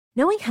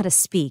Knowing how to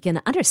speak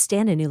and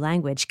understand a new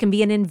language can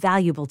be an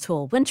invaluable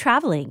tool when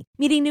traveling,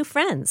 meeting new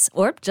friends,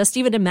 or just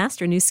even to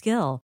master a new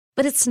skill.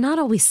 But it's not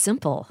always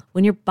simple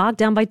when you're bogged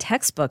down by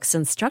textbooks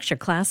and structured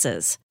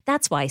classes.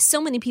 That's why so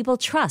many people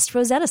trust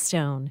Rosetta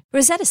Stone.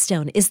 Rosetta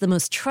Stone is the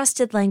most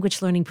trusted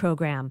language learning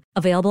program,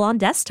 available on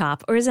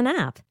desktop or as an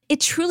app. It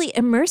truly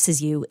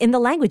immerses you in the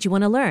language you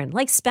want to learn,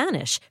 like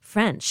Spanish,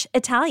 French,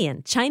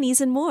 Italian,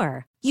 Chinese, and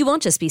more. You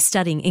won't just be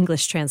studying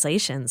English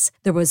translations.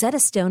 The Rosetta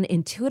Stone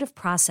intuitive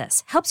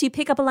process helps you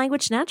pick up a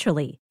language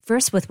naturally,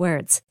 first with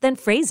words, then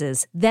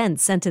phrases, then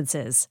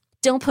sentences.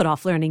 Don't put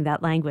off learning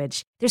that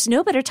language. There's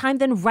no better time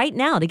than right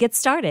now to get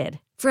started.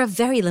 For a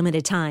very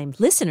limited time,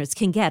 listeners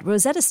can get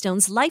Rosetta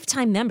Stone's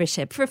lifetime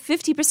membership for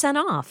 50%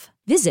 off.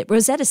 Visit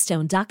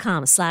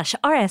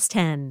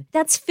rosettastone.com/rs10.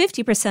 That's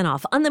 50%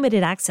 off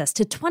unlimited access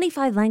to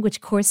 25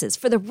 language courses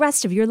for the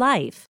rest of your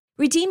life.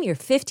 Redeem your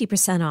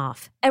 50%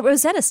 off at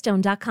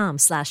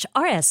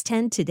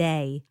rosettastone.com/rs10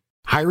 today.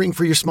 Hiring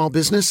for your small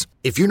business?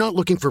 If you're not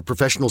looking for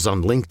professionals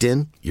on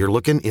LinkedIn, you're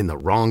looking in the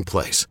wrong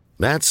place.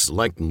 That's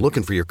like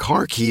looking for your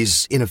car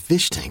keys in a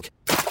fish tank.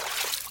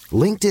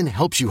 LinkedIn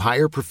helps you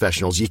hire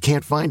professionals you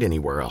can't find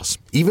anywhere else,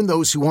 even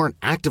those who aren't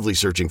actively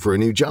searching for a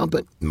new job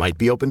but might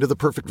be open to the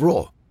perfect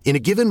role. In a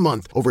given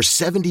month, over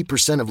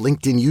 70% of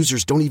LinkedIn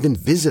users don't even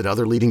visit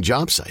other leading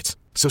job sites.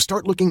 So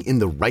start looking in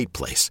the right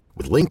place.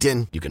 With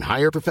LinkedIn, you can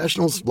hire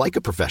professionals like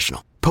a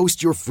professional.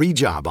 Post your free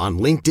job on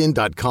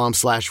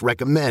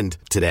linkedin.com/recommend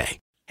today.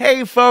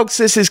 Hey folks,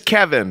 this is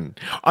Kevin.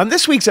 On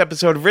this week's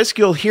episode of Risk,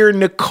 you'll hear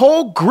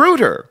Nicole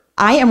Gruder.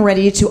 I am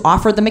ready to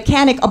offer the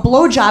mechanic a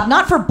blowjob,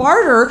 not for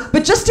barter,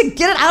 but just to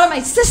get it out of my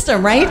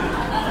system, right?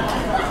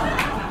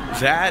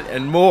 That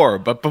and more.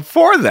 But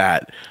before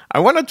that, I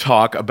want to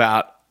talk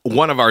about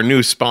one of our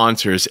new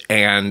sponsors,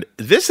 and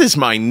this is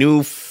my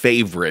new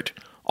favorite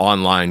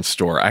online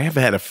store. I have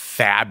had a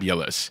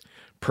fabulous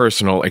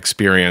personal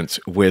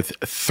experience with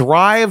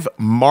Thrive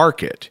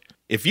Market.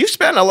 If you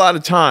spend a lot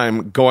of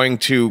time going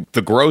to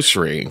the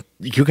grocery,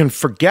 you can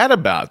forget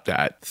about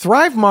that.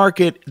 Thrive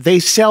Market, they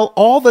sell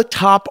all the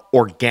top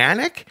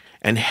organic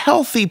and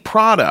healthy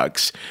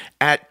products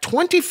at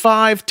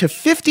 25 to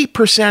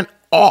 50%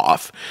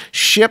 off,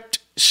 shipped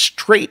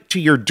straight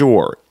to your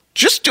door.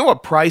 Just do a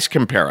price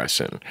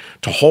comparison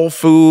to Whole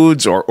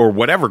Foods or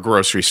whatever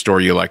grocery store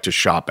you like to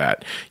shop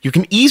at. You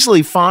can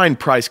easily find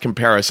price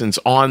comparisons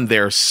on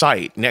their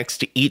site. Next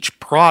to each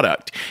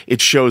product,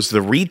 it shows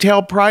the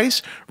retail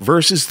price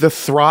versus the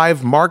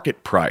Thrive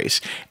Market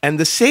price. And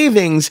the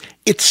savings,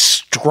 it's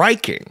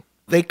striking.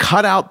 They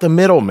cut out the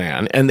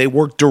middleman and they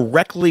work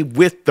directly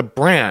with the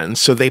brand,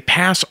 so they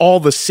pass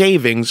all the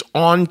savings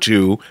on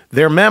to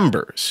their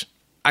members.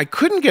 I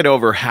couldn't get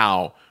over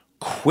how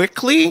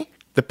quickly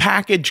the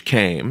package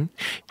came,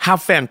 how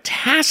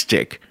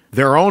fantastic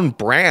their own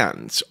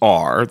brands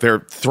are,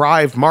 their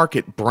Thrive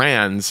Market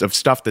brands of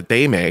stuff that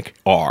they make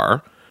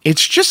are.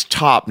 It's just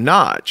top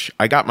notch.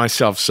 I got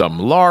myself some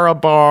Lara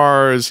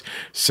bars,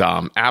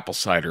 some apple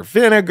cider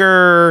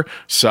vinegar,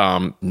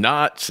 some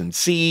nuts and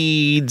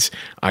seeds.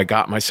 I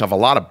got myself a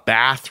lot of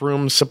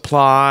bathroom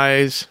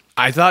supplies.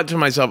 I thought to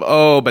myself,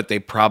 oh, but they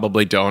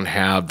probably don't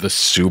have the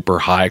super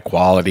high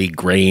quality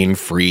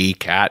grain-free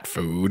cat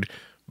food,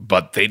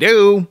 but they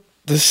do.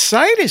 The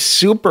site is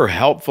super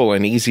helpful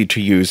and easy to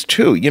use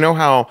too. You know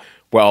how,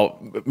 well,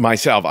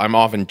 myself, I'm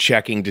often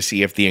checking to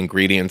see if the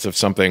ingredients of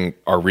something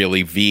are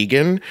really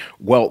vegan.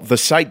 Well, the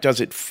site does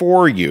it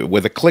for you.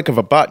 With a click of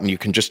a button, you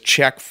can just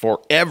check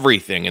for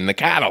everything in the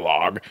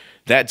catalog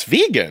that's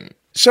vegan.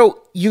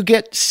 So you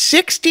get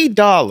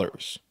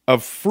 $60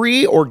 of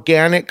free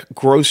organic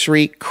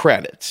grocery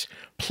credits,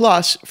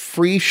 plus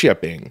free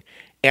shipping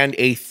and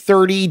a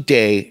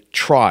 30-day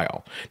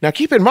trial. Now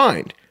keep in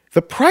mind,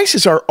 the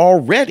prices are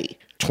already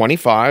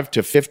 25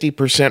 to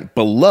 50%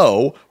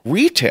 below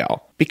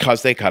retail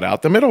because they cut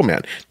out the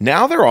middleman.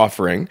 Now they're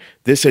offering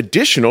this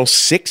additional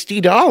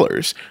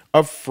 $60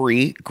 of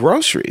free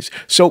groceries.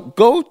 So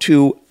go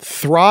to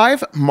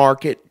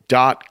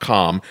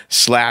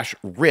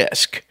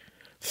thrivemarket.com/risk.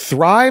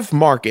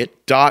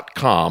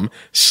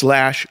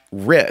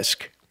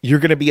 thrivemarket.com/risk. You're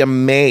going to be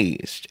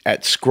amazed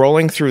at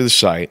scrolling through the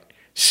site,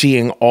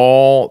 seeing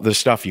all the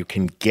stuff you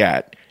can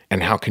get,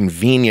 and how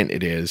convenient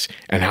it is,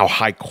 and how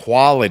high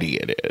quality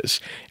it is.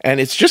 And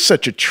it's just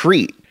such a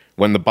treat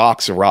when the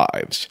box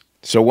arrives.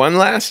 So one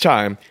last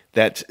time,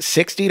 that's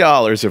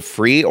 $60 of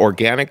free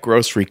organic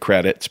grocery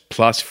credits,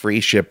 plus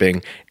free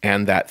shipping,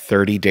 and that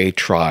 30-day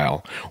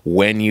trial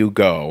when you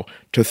go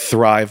to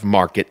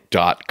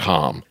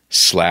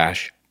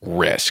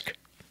thrivemarket.com/risk.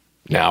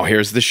 Now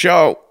here's the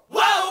show.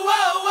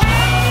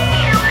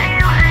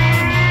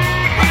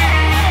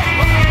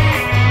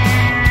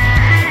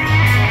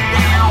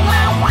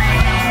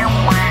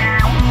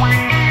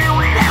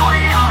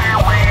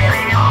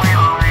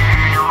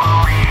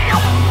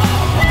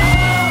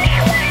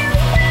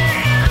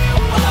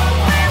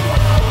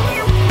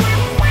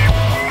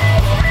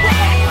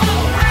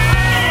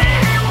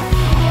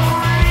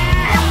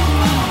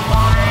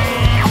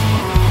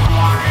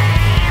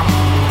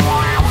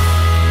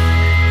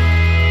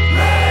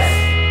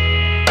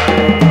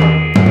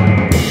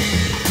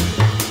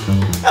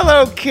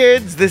 Hello,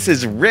 kids. This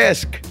is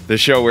Risk, the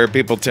show where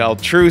people tell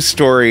true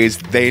stories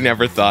they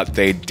never thought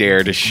they'd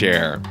dare to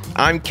share.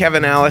 I'm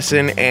Kevin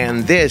Allison,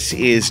 and this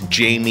is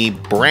Jamie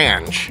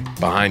Branch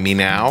behind me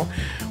now.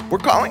 We're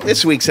calling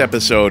this week's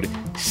episode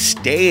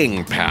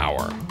Staying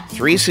Power.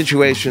 3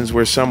 situations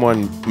where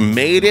someone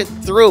made it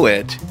through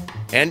it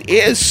and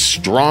is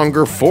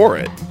stronger for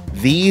it.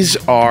 These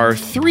are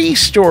 3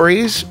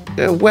 stories,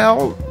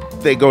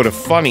 they go to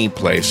funny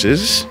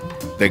places.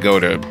 They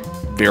go to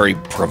very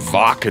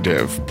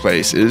provocative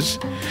places.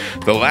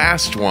 The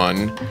last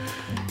one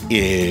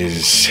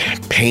is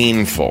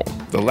painful.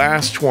 The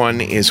last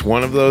one is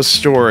one of those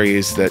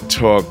stories that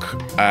took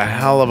a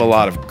hell of a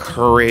lot of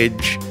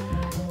courage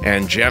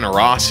and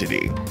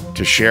generosity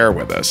to share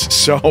with us.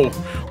 So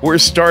we're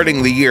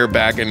starting the year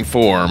back in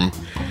form.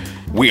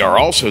 We are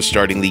also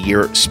starting the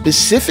year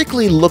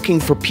specifically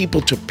looking for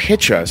people to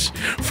pitch us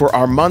for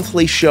our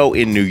monthly show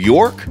in New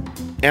York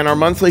and our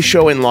monthly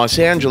show in Los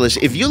Angeles.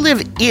 If you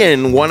live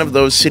in one of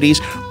those cities,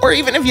 or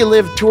even if you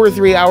live 2 or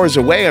 3 hours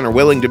away and are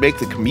willing to make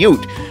the commute,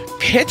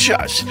 pitch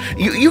us.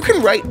 You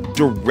can write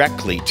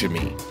directly to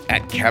me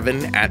at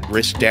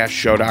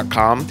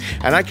kevin@risk-show.com,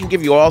 and I can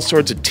give you all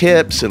sorts of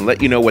tips and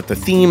let you know what the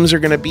themes are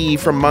going to be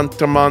from month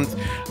to month.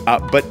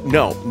 But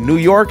no, New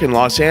York and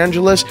Los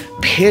Angeles,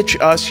 pitch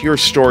us your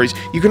stories.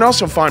 You can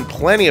also find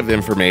plenty of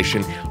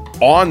information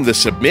on the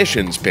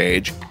submissions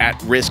page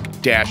at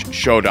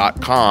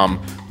risk-show.com.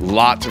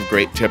 Lots of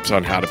great tips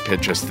on how to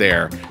pitch us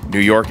there. New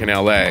York and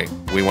LA,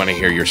 we want to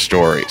hear your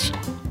stories.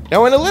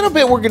 Now, in a little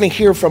bit, we're going to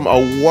hear from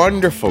a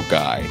wonderful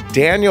guy,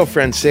 Daniel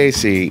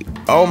Francesi.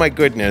 Oh my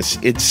goodness,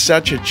 it's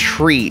such a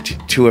treat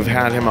to have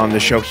had him on the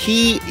show.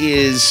 He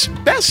is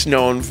best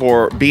known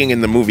for being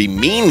in the movie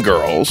Mean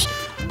Girls,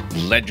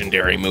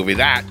 legendary movie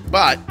that,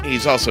 but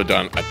he's also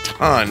done a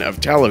ton of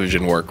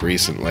television work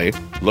recently.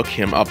 Look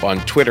him up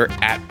on Twitter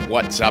at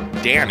What's Up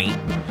Danny.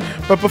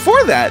 But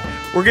before that,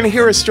 we're going to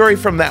hear a story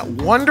from that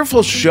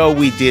wonderful show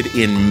we did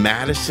in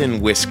Madison,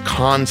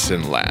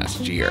 Wisconsin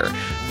last year.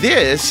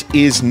 This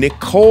is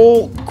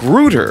Nicole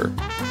Gruder.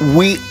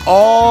 We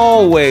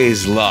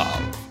always love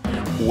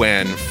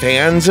when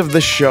fans of the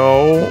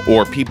show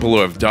or people who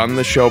have done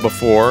the show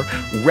before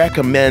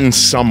recommend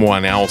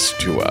someone else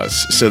to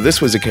us. So this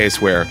was a case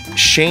where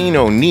Shane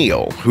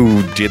O'Neill,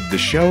 who did the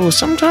show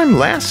sometime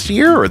last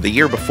year or the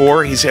year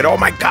before, he said, "Oh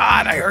my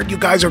God, I heard you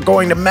guys are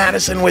going to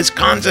Madison,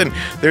 Wisconsin.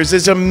 There's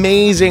this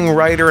amazing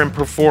writer and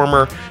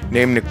performer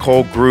named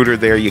Nicole Gruder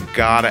there. You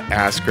gotta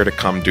ask her to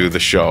come do the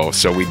show."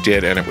 So we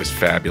did, and it was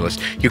fabulous.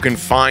 You can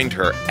find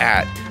her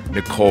at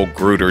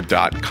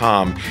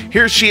NicoleGruder.com.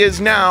 Here she is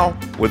now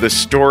with a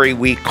story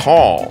we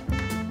call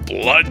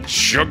Blood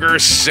Sugar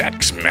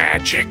Sex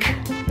Magic.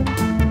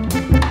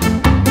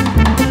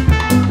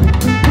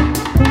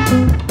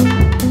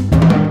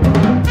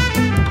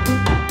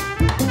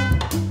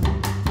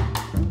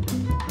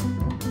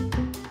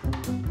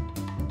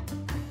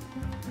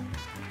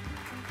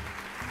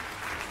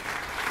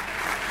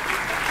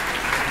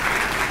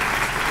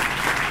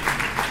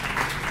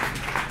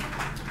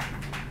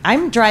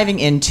 I'm driving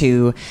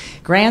into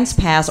Grants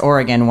Pass,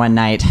 Oregon one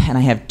night, and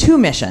I have 2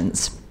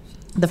 missions.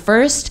 The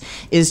first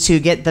is to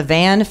get the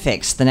van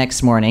fixed the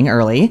next morning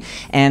early,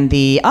 and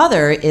the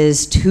other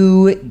is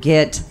to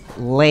get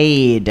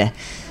laid.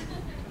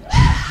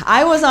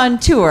 I was on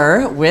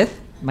tour with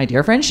my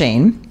dear friend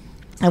Shane,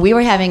 and we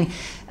were having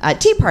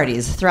tea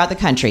parties throughout the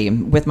country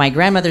with my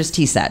grandmother's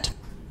tea set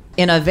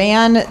in a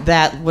van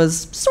that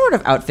was sort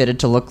of outfitted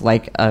to look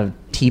like a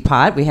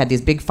teapot. We had these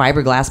big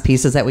fiberglass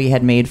pieces that we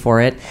had made for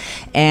it.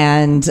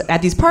 And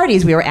at these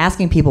parties, we were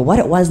asking people what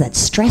it was that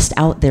stressed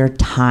out their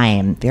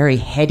time. Very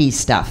heady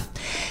stuff.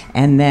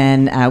 And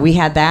then we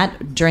had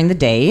that during the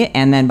day.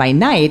 And then by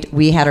night,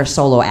 we had our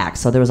solo act.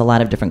 So there was a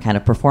lot of different kind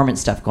of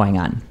performance stuff going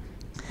on.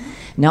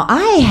 Now,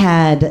 I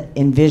had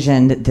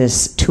envisioned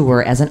this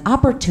tour as an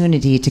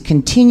opportunity to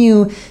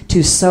continue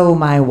to sow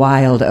my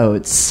wild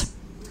oats.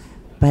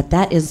 But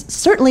that is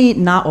certainly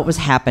not what was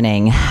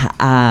happening.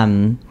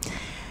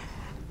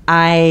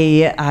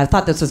 I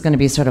thought this was going to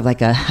be sort of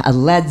like a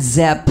Led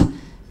Zepp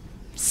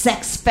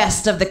sex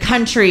fest of the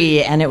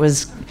country, and it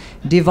was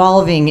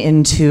devolving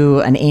into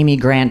an Amy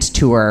Grant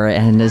tour,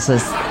 and it's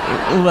just,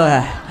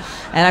 ugh.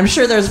 And I'm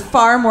sure there's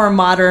far more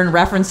modern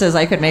references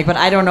I could make, but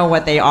I don't know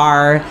what they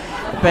are.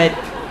 But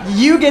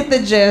you get the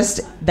gist.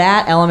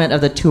 That element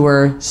of the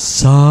tour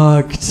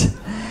sucked.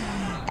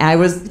 I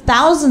was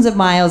thousands of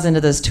miles into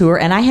this tour,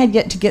 and I had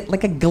yet to get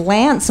like a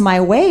glance my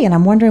way, and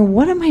I'm wondering,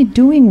 what am I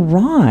doing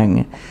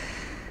wrong?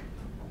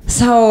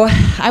 So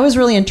I was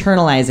really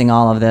internalizing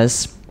all of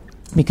this,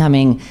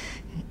 becoming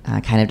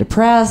kind of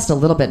depressed, a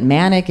little bit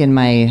manic in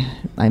my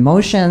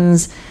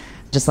emotions,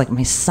 just like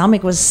my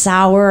stomach was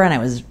sour, and I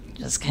was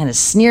just kind of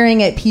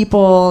sneering at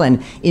people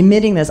and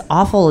emitting this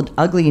awful,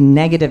 ugly,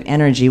 negative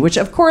energy, which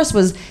of course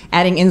was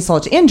adding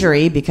insult to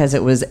injury because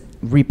it was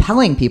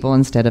repelling people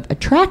instead of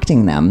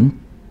attracting them.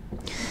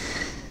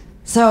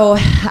 So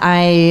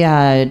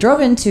I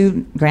drove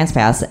into Grants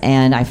Pass,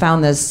 and I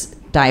found this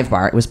dive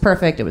bar. It was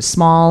perfect. It was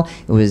small.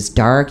 It was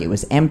dark. It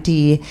was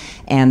empty.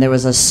 And there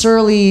was a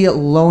surly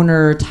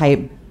loner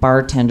type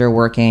bartender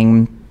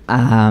working.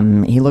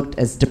 He looked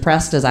as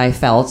depressed as I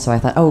felt. So I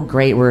thought, oh,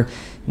 great.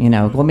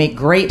 We'll make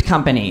great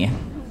company.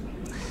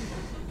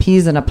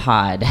 Peas in a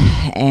pod.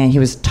 And he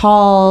was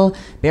tall,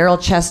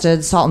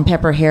 barrel-chested, salt and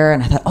pepper hair.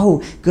 And I thought,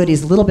 oh, good,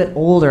 he's a little bit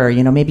older.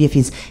 Maybe if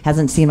he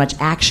hasn't seen much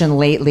action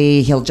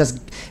lately, he'll just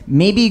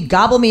maybe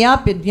gobble me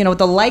up, with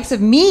the likes of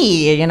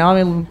me,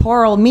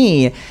 poor old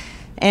me.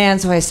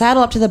 And so I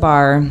saddle up to the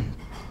bar,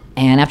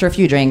 and after a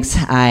few drinks,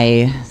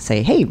 I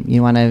say, hey,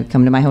 you want to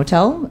come to my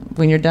hotel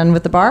when you're done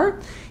with the bar?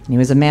 And he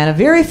was a man of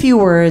very few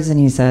words, and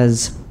he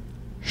says,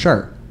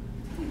 sure.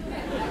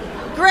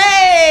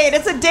 Great,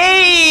 it's a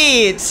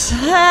date.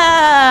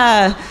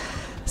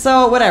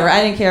 So whatever,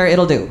 I didn't care,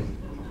 it'll do.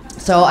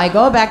 So I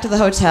go back to the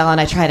hotel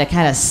and I try to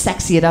kind of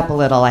sexy it up a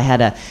little. I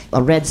had a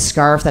red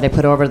scarf that I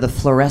put over the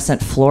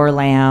fluorescent floor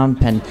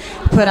lamp and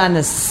put on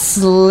this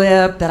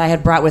slip that I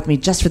had brought with me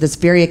just for this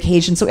very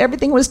occasion. So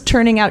everything was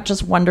turning out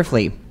just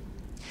wonderfully.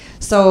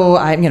 So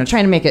I'm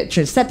trying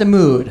to set the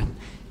mood.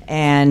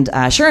 And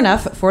sure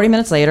enough, 40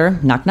 minutes later,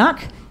 knock,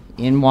 knock,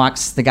 in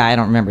walks the guy, I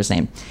don't remember his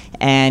name.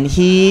 And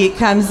he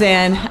comes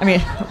in,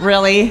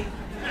 really?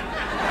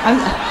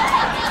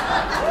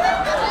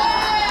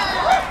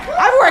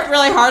 I've worked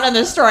really hard on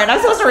this story, and I'm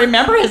supposed to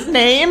remember his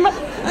name?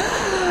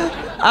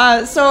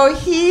 So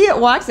he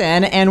walks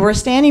in, and we're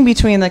standing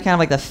between the kind of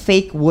like the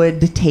fake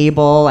wood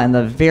table and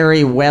the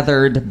very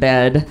weathered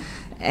bed.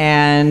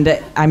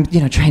 And I'm,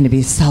 trying to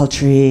be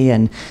sultry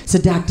and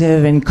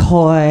seductive and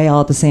coy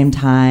all at the same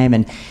time.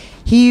 And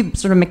he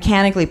sort of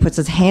mechanically puts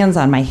his hands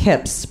on my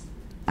hips.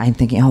 I'm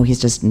thinking, oh,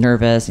 he's just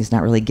nervous. He's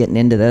not really getting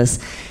into this.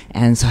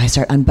 And so I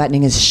start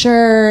unbuttoning his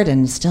shirt,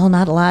 and still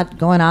not a lot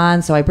going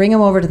on. So I bring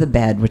him over to the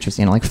bed, which was,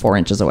 like 4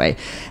 inches away.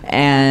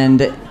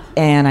 And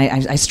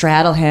I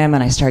straddle him,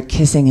 and I start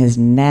kissing his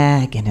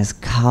neck and his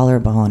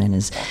collarbone and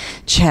his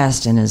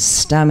chest and his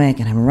stomach.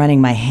 And I'm running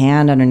my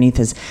hand underneath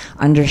his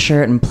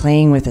undershirt and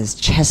playing with his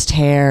chest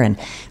hair. And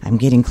I'm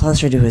getting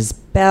closer to his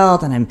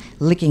belt, and I'm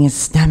licking his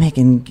stomach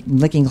and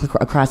licking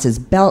across his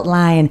belt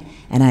line.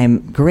 And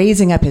I'm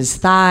grazing up his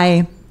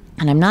thigh.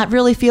 And I'm not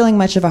really feeling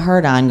much of a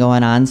hard-on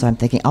going on, so I'm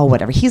thinking, oh,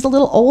 whatever. He's a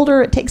little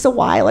older. It takes a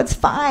while. It's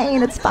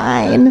fine. It's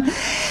fine.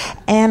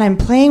 And I'm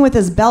playing with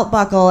his belt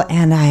buckle,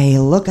 and I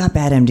look up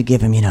at him to give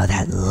him,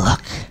 that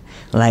look.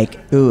 Like,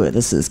 ooh,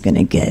 this is going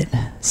to get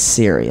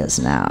serious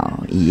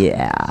now.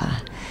 Yeah.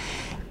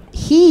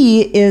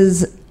 He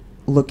is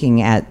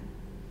looking at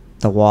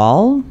the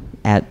wall,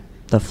 at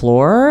the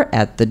floor,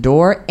 at the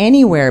door,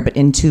 anywhere but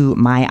into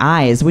my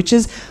eyes, which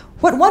is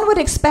what one would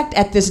expect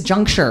at this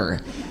juncture.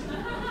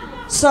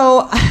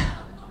 So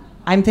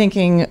I'm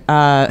thinking,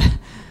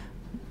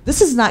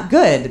 this is not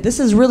good. This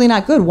is really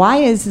not good. Why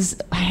is this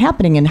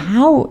happening? And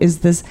how is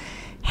this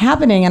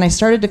happening? And I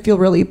started to feel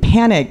really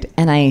panicked.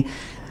 And I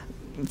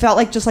felt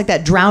like just like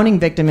that drowning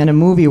victim in a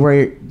movie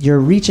where you're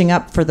reaching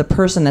up for the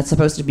person that's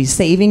supposed to be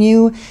saving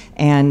you,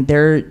 and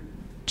they're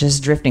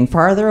just drifting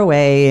farther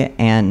away,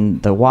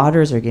 and the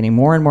waters are getting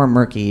more and more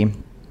murky.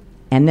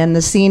 And then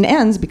the scene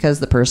ends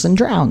because the person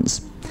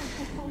drowns.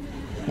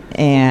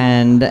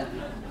 And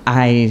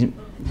I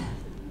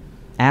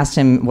asked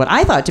him what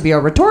I thought to be a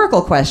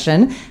rhetorical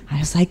question. I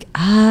was like,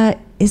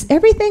 is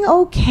everything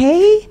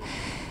okay?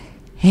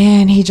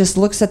 And he just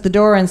looks at the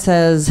door and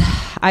says,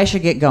 I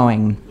should get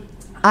going.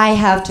 I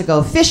have to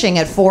go fishing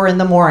at 4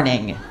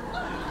 a.m.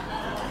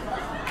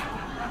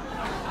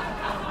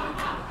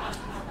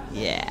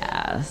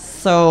 Yeah,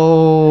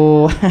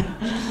 so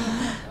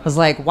I was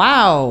like,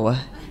 wow,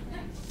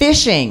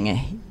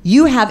 fishing.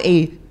 You have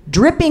a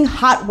dripping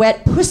hot,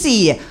 wet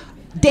pussy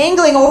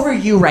dangling over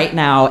you right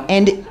now,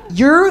 and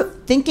you're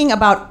thinking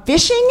about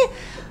fishing?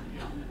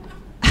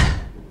 I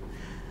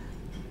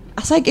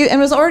was like, and it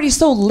was already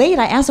so late.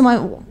 I asked him,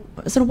 I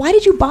said, why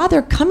did you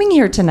bother coming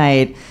here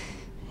tonight?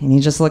 And he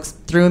just looks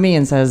through me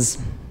and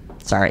says,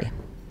 sorry.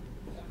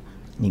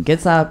 And he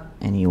gets up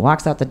and he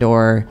walks out the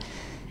door,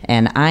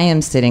 and I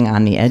am sitting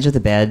on the edge of the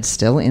bed,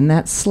 still in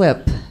that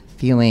slip,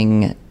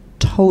 feeling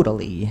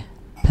totally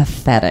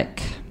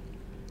pathetic.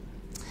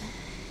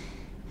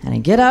 And I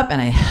get up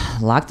and I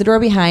lock the door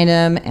behind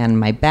him, and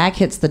my back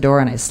hits the door,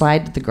 and I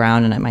slide to the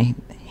ground, and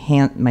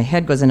my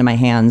head goes into my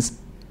hands,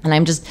 and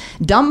I'm just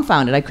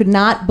dumbfounded. I could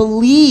not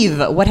believe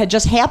what had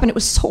just happened. It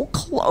was so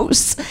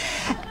close.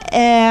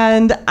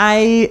 And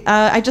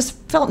I just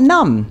felt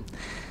numb.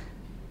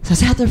 So I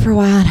sat there for a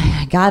while, and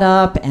I got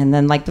up, and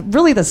then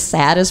really the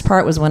saddest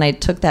part was when I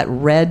took that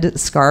red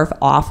scarf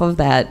off of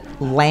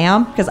that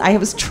lamp, because I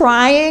was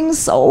trying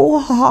so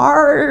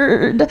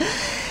hard.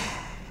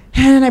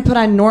 And I put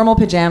on normal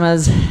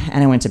pajamas,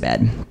 and I went to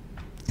bed.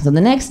 So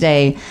the next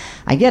day,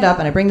 I get up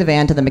and I bring the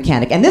van to the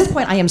mechanic. At this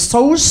point, I am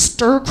so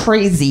stir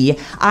crazy,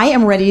 I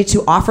am ready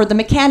to offer the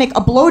mechanic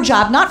a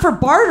blowjob, not for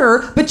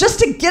barter, but just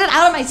to get it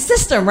out of my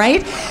system,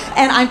 right?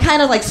 And I'm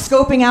kind of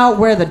scoping out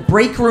where the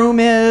break room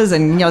is,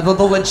 and the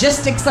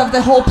logistics of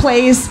the whole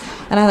place.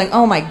 And I'm like,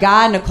 oh my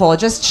God, Nicole,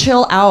 just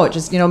chill out.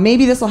 Just,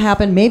 maybe this will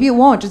happen, maybe it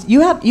won't. Just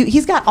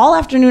he's got all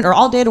afternoon or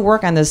all day to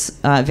work on this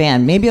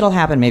van. Maybe it'll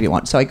happen, maybe it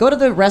won't. So I go to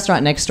the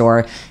restaurant next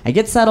door, I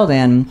get settled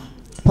in,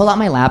 pull out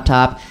my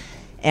laptop,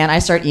 and I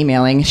start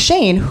emailing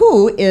Shane,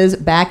 who is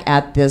back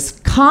at this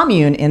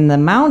commune in the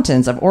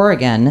mountains of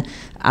Oregon,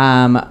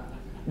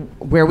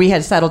 where we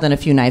had settled in a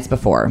few nights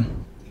before.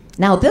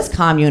 Now, this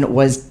commune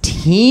was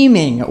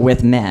teeming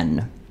with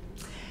men.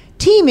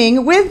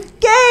 Teeming with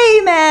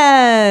gay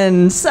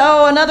men!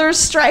 So another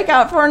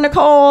strikeout for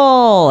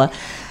Nicole.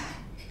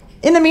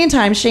 In the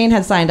meantime, Shane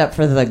had signed up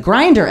for the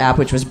Grindr app,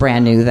 which was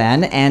brand new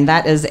then, and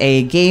that is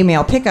a gay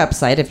male pickup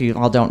site, if you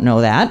all don't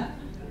know that.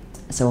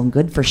 So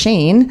good for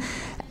Shane.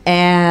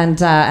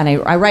 And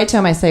I write to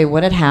him, I say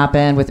what had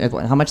happened, with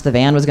how much the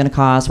van was going to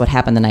cost, what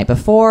happened the night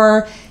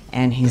before,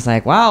 and he's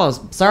like, wow,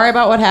 sorry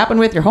about what happened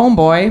with your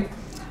homeboy.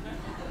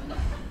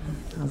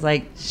 I was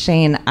like,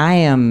 Shane, I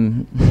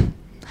am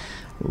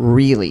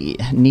really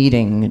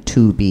needing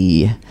to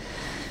be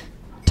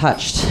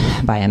touched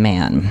by a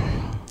man.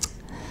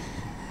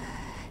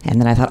 And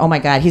then I thought, oh my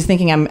God, he's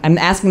thinking I'm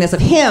asking this of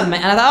him.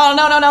 And I thought,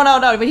 oh,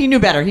 no. But he knew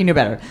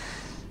better.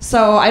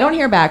 So I don't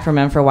hear back from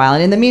him for a while.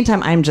 And in the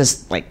meantime, I'm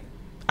just like,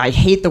 I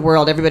hate the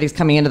world. Everybody's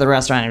coming into the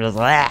restaurant and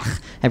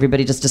just,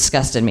 everybody just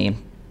disgusted me.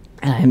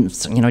 And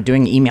I'm,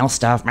 doing email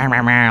stuff,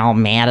 all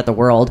mad at the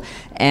world.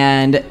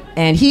 And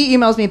he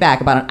emails me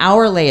back about an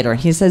hour later.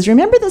 He says,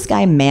 remember this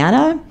guy,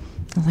 Manna?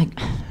 I'm like,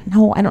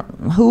 no, I don't,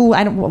 who,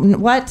 I don't,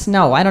 what?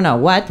 No, I don't know.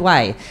 What?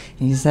 Why?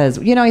 And he says,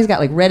 he's got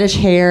like reddish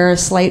hair,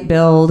 slight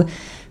build.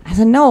 I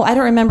said, no, I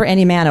don't remember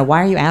any Manna.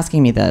 Why are you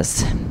asking me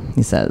this?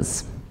 He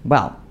says,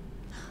 well,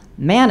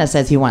 Manna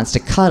says he wants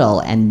to cuddle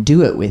and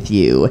do it with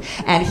you.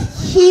 And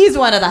he's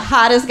one of the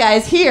hottest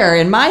guys here,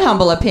 in my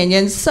humble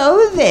opinion,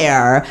 so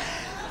there. And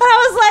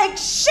I was like,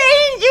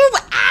 Shane, you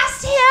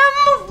asked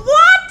him?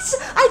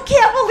 What? I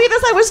can't believe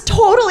this. I was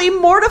totally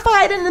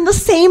mortified, and in the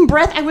same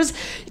breath, I was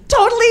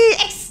totally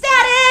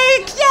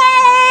ecstatic.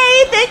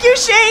 Yay! Thank you,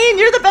 Shane.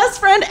 You're the best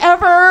friend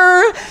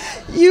ever.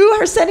 You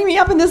are setting me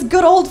up in this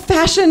good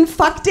old-fashioned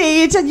fuck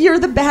date, and you're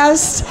the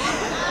best.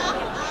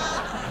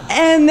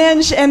 And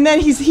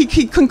then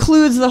he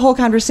concludes the whole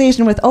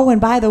conversation with, oh,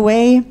 and by the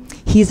way,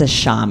 he's a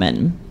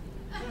shaman.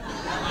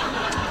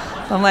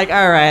 So I'm like,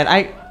 all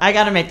right, I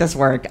got to make this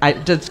work. I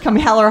just come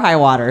hell or high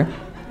water.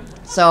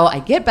 So I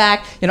get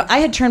back. I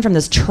had turned from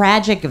this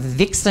tragic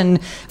vixen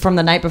from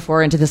the night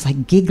before into this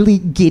like giggly,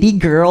 giddy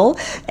girl,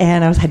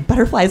 and I had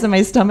butterflies in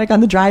my stomach on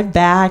the drive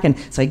back. And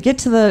so I get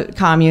to the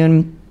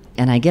commune.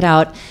 And I get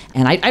out,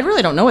 and I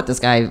really don't know what this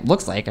guy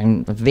looks like.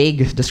 I'm a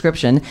vague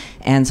description.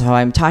 And so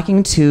I'm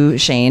talking to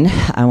Shane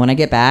when I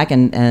get back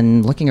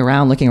and looking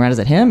around, is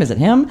it him? Is it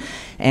him?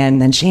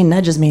 And then Shane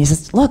nudges me. He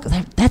says, look,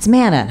 that's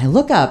Manna. And I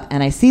look up,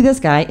 and I see this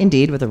guy,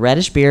 indeed, with a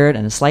reddish beard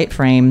and a slight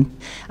frame.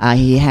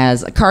 He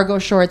has cargo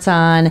shorts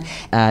on,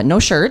 no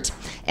shirt,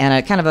 and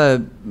a kind of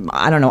a,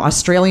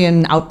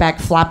 Australian outback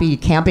floppy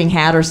camping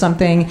hat or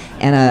something,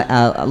 and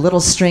a little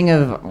string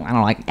of,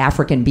 like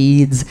African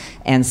beads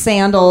and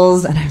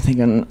sandals. And I'm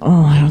thinking,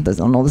 I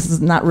don't know, this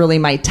is not really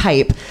my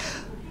type.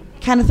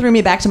 Kind of threw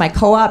me back to my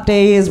co-op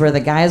days where the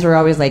guys were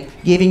always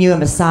like giving you a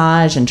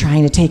massage and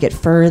trying to take it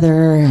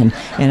further, and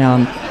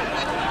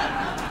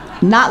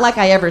not like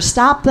I ever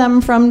stopped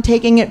them from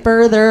taking it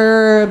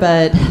further,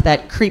 but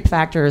that creep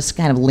factor is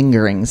kind of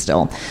lingering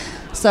still.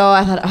 So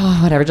I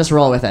thought, whatever, just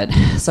roll with it.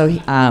 So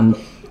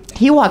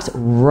he walks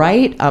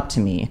right up to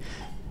me,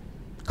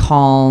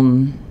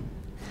 calm,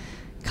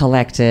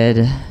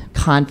 collected,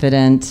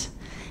 confident.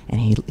 And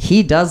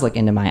he does look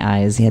into my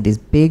eyes. He had these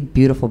big,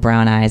 beautiful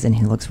brown eyes, and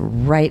he looks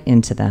right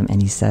into them,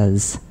 and he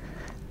says,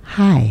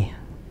 hi.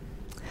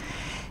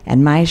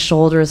 And my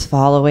shoulders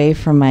fall away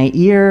from my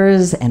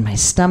ears, and my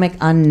stomach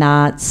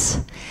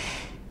unknots,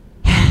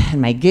 and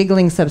my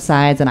giggling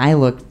subsides, and I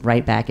look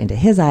right back into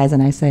his eyes,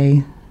 and I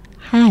say,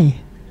 hi.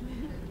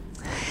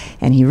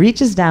 And he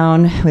reaches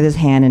down with his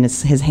hand, and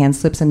his hand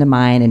slips into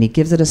mine, and he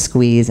gives it a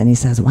squeeze, and he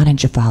says, why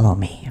don't you follow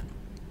me?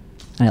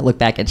 And I look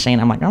back at Shane.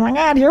 I'm like, oh my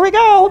God, here we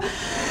go.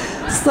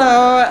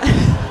 So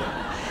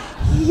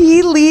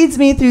he leads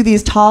me through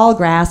these tall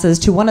grasses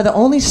to one of the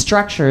only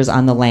structures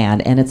on the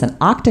land, and it's an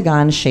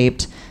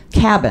octagon-shaped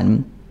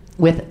cabin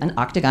with an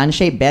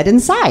octagon-shaped bed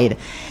inside.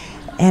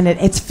 And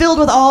it's filled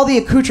with all the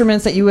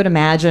accoutrements that you would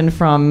imagine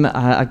from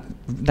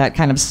that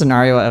kind of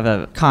scenario of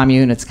a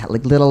commune. It's got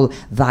like little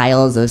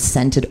vials of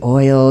scented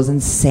oils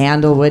and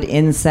sandalwood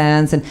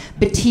incense and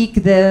batik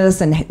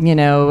this and,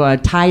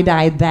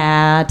 tie-dyed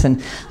that,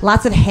 and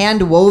lots of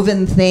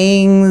hand-woven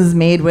things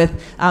made with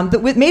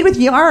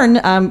yarn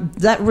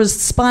that was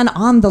spun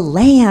on the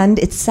land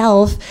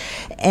itself.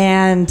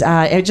 And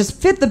it just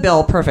fit the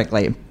bill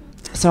perfectly.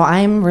 So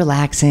I'm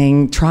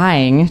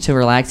trying to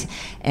relax,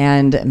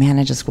 and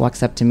Manna just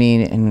walks up to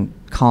me and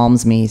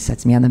calms me,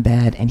 sets me on the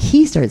bed, and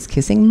he starts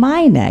kissing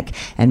my neck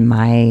and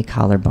my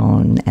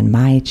collarbone and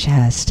my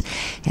chest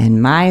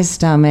and my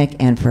stomach.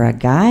 And for a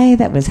guy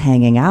that was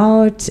hanging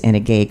out in a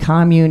gay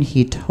commune,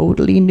 he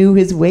totally knew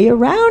his way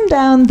around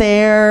down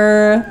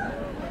there.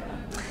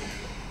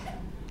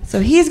 So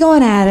he's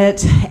going at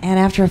it, and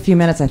after a few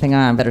minutes, I think,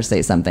 I better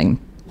say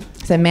something.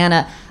 I said,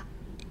 Manna,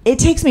 it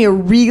takes me a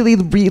really,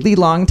 really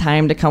long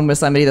time to come with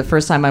somebody the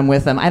first time I'm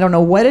with them. I don't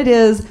know what it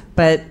is,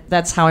 but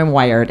that's how I'm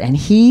wired. And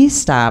he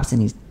stops,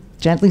 and he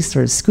gently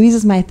sort of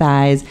squeezes my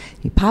thighs.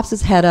 He pops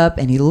his head up,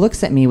 and he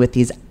looks at me with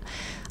these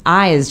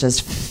eyes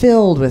just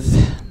filled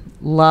with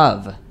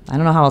love. I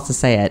don't know how else to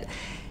say it.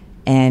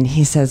 And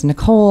he says,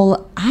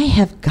 Nicole, I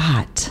have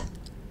got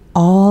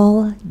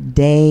all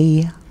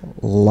day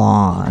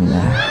long.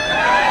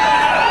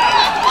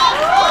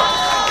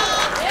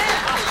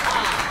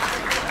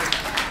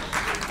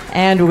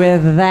 And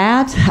with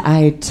that,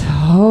 I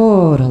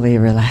totally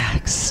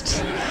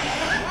relaxed.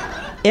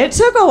 It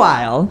took a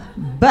while,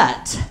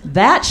 but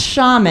that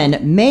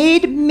shaman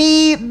made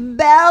me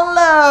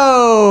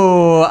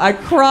bellow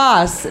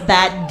across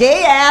that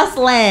gay-ass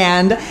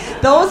land.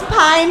 Those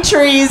pine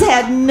trees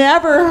had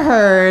never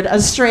heard a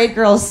straight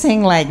girl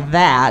sing like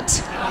that.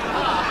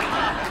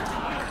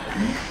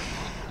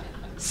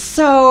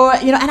 So,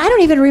 and I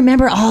don't even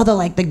remember all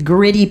the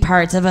gritty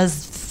parts of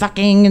us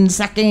fucking and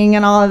sucking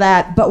and all of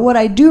that. But what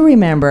I do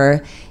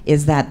remember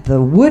is that the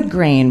wood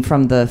grain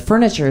from the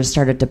furniture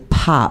started to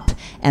pop,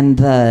 and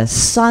the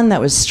sun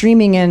that was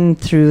streaming in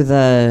through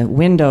the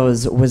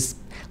windows was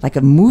like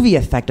a movie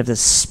effect of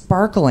this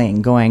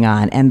sparkling going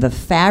on, and the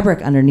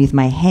fabric underneath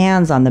my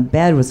hands on the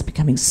bed was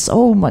becoming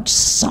so much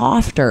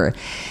softer.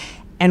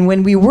 And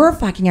when we were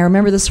fucking, I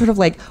remember this sort of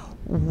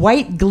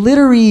white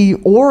glittery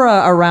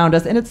aura around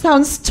us, and it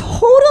sounds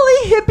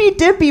totally hippy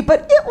dippy,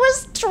 but it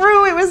was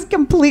true. It was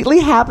completely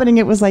happening.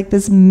 It was like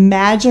this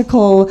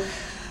magical,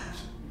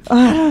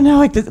 I don't know,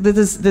 like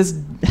this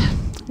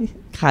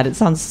God, it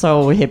sounds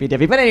so hippy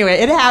dippy, but anyway,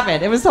 it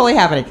happened. It was totally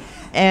happening.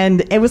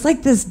 And it was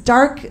like this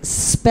dark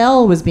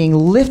spell was being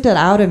lifted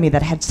out of me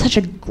that had such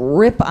a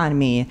grip on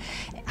me.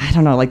 I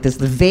don't know, like the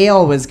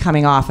veil was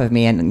coming off of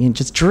me and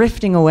just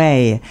drifting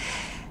away.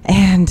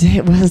 And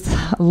it was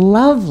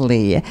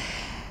lovely.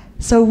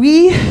 So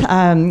we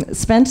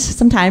spent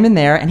some time in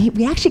there, and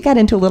we actually got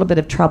into a little bit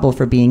of trouble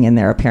for being in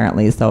there,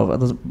 apparently. So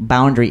those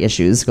boundary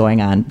issues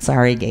going on.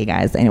 Sorry, gay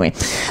guys. Anyway,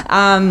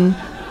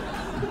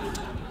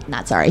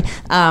 not sorry.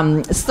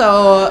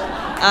 So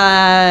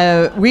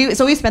we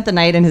spent the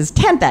night in his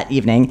tent that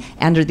evening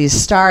under these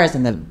stars,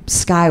 and the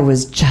sky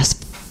was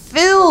just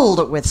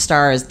filled with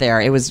stars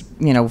there. It was,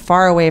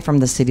 far away from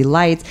the city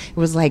lights. It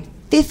was like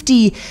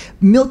 50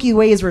 Milky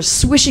Ways were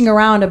swishing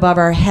around above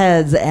our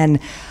heads, and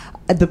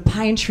the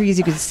pine trees,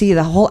 you could see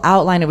the whole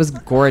outline. It was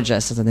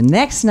gorgeous. So the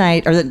next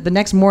night, or the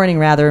next morning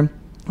rather,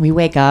 we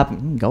wake up,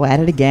 go at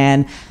it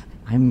again.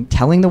 I'm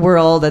telling the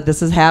world that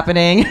this is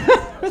happening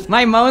with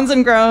my moans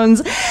and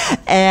groans.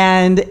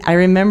 And I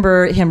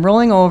remember him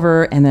rolling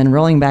over and then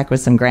rolling back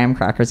with some graham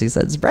crackers. He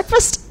said, "It's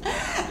breakfast."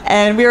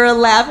 And we were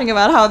laughing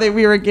about how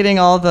we were getting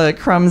all the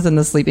crumbs in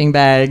the sleeping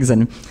bags.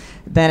 And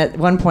then at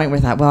one point we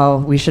thought, well,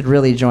 we should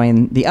really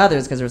join the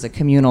others because there was a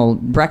communal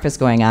breakfast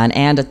going on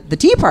and the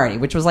tea party,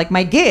 which was like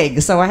my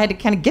gig. So I had to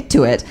kind of get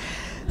to it.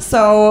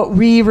 So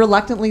we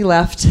reluctantly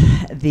left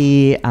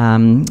the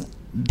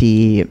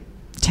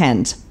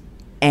tent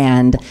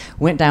and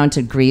went down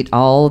to greet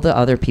all the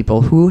other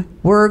people who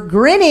were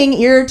grinning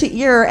ear to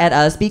ear at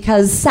us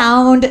because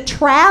sound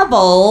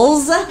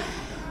travels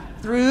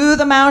through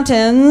the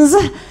mountains.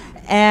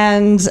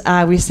 And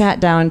we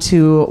sat down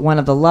to one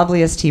of the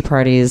loveliest tea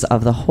parties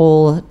of the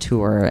whole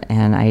tour.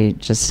 And I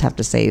just have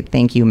to say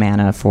thank you,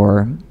 Manna,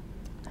 for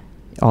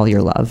all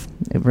your love.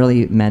 It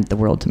really meant the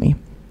world to me.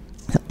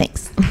 So,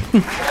 thanks.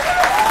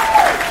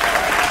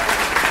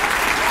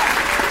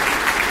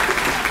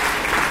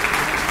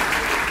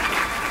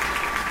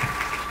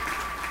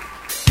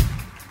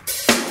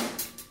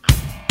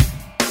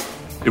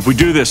 If we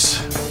do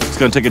this, it's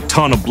gonna take a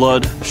ton of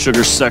blood,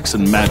 sugar, sex,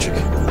 and magic.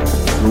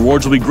 The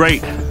rewards will be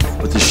great,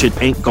 but this shit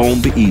ain't gonna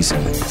be easy.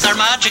 They're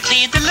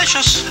magically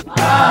delicious.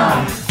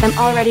 I'm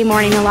already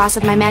mourning the loss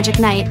of my magic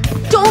night.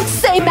 Don't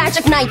say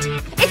magic night!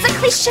 It's a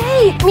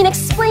cliche! I mean,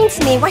 explain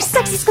to me why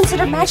sex is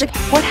considered magic.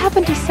 What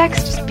happened to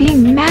sex just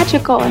being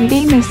magical and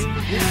being this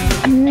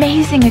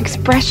amazing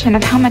expression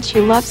of how much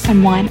you love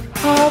someone?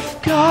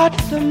 I've got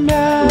the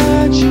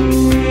magic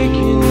in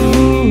you.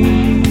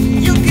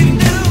 You can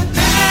do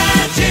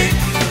magic.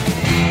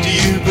 Do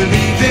you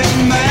believe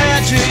in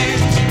magic?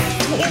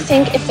 I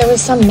think if there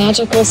was some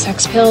magical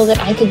sex pill that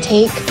I could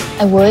take,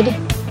 I would.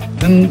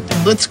 Then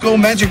let's go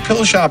magic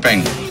pill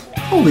shopping.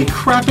 Holy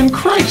crap in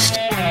Christ!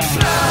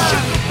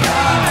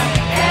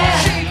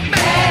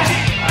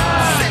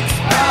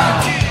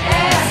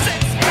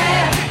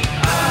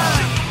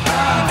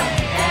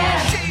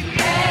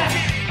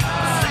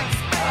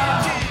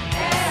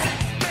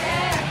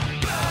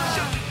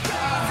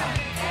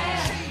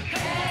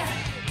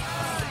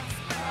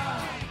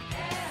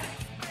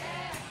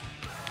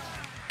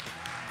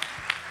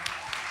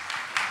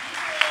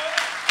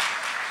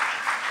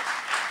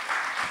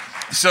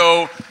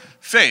 So,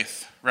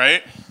 faith,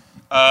 right?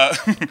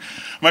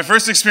 My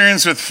first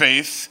experience with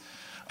faith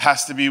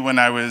has to be when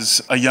I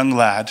was a young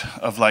lad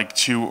of like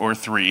 2 or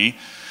 3.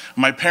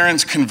 My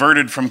parents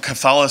converted from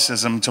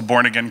Catholicism to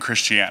born-again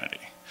Christianity.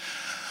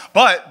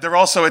 But they're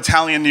also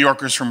Italian New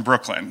Yorkers from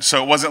Brooklyn.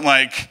 So it wasn't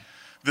like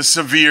the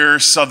severe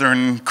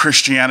Southern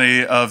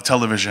Christianity of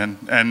television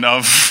and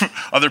of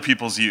other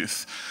people's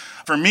youth.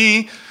 For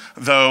me,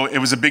 though, it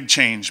was a big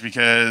change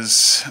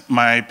because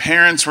my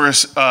parents were,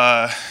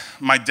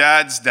 my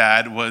dad's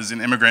dad was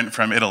an immigrant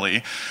from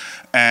Italy,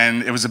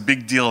 and it was a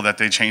big deal that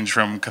they changed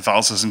from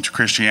Catholicism to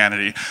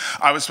Christianity.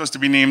 I was supposed to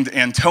be named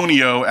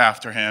Antonio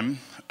after him,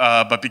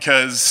 but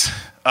because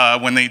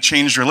when they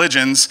changed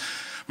religions,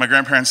 my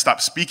grandparents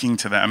stopped speaking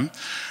to them,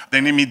 they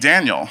named me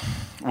Daniel,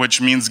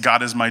 which means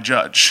God is my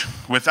judge,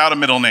 without a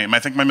middle name. I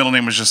think my middle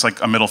name was just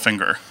like a middle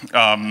finger.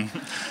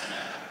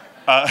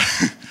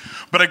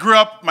 But I grew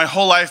up my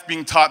whole life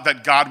being taught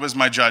that God was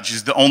my judge.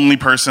 He's the only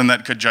person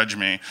that could judge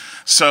me.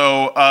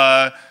 So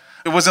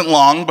it wasn't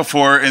long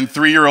before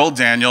 3-year-old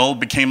Daniel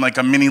became like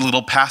a mini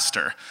little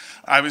pastor.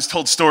 I was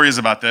told stories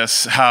about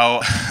this,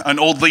 how an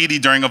old lady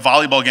during a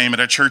volleyball game at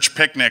a church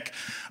picnic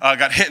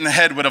got hit in the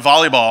head with a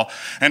volleyball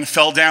and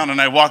fell down, and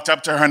I walked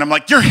up to her and I'm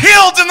like, "You're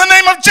healed in the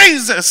name of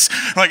Jesus!"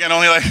 Like, and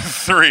only like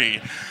 3.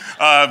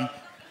 And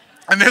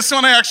this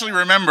one I actually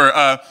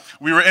remember.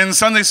 We were in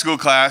Sunday school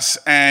class,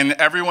 and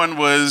everyone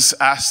was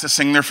asked to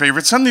sing their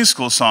favorite Sunday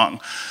school song.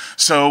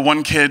 So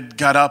one kid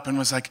got up and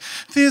was like,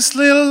 "This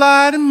little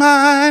light of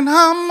mine,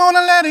 I'm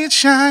gonna let it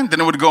shine."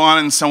 Then it would go on,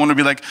 and someone would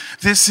be like,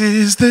 "This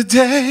is the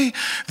day,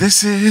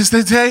 this is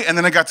the day." And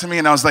then it got to me,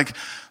 and I was like,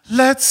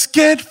 "Let's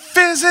get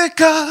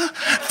physical,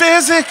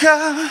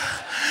 physical.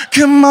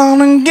 Come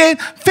on and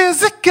get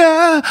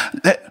physical.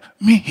 Let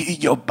me hear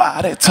your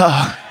body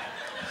talk."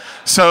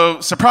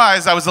 So,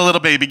 surprise, I was a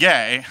little baby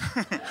gay.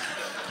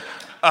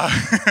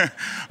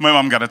 My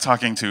mom got a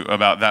talking to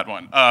about that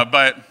one.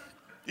 But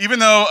even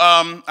though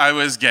I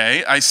was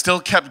gay, I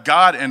still kept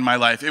God in my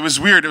life. It was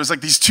weird. It was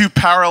like these two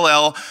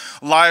parallel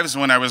lives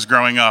when I was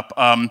growing up.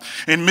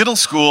 In middle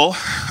school,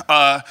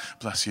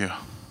 bless you.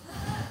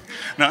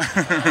 No.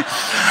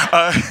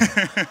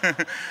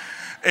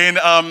 In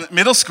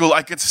middle school,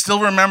 I could still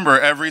remember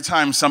every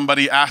time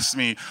somebody asked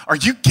me, "Are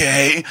you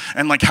gay?"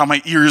 And like how my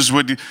ears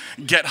would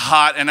get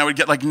hot and I would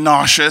get like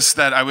nauseous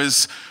that I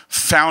was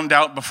found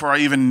out before I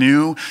even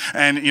knew.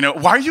 And, you know,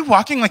 "Why are you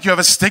walking like you have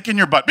a stick in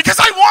your butt?" "Because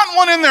I want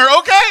one in there,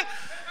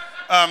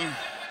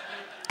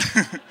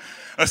 okay?"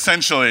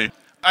 Essentially.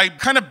 I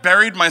kind of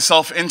buried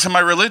myself into my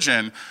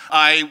religion.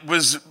 I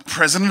was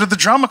president of the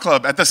drama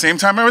club at the same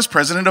time I was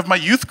president of my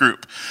youth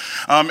group.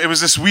 It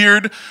was this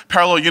weird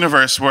parallel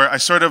universe where I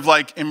sort of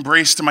like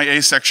embraced my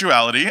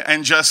asexuality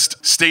and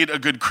just stayed a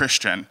good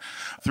Christian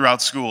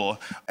throughout school.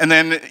 And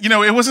then, you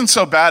know, it wasn't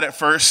so bad at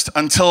first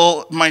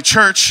until my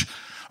church,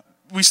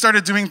 we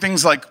started doing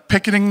things like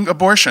picketing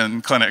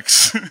abortion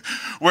clinics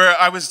where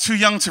I was too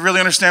young to really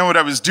understand what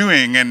I was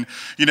doing. And,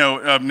 you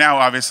know, now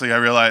obviously I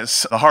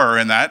realize the horror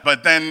in that.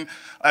 But then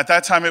at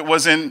that time it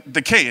wasn't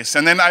the case.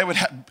 And then I would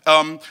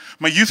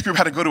my youth group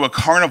had to go to a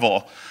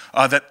carnival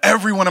that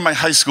everyone in my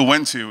high school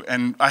went to.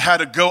 And I had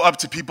to go up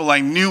to people I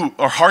knew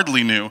or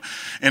hardly knew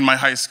in my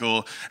high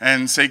school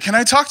and say, "Can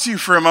I talk to you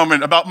for a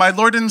moment about my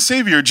Lord and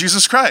Savior,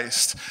 Jesus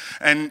Christ?"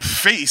 And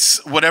face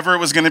whatever it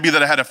was going to be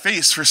that I had to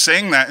face for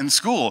saying that in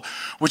school,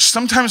 which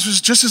sometimes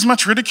was just as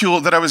much ridicule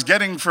that I was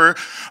getting for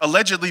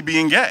allegedly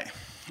being gay.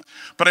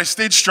 But I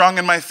stayed strong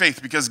in my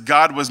faith because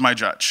God was my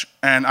judge.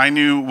 And I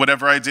knew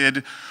whatever I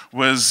did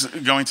was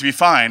going to be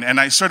fine. And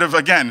I sort of,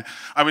 again,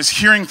 I was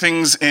hearing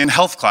things in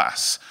health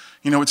class.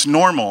 You know, it's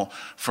normal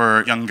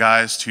for young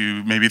guys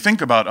to maybe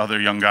think about other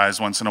young guys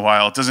once in a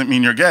while. It doesn't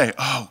mean you're gay.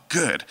 Oh,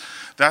 good.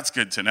 That's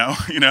good to know,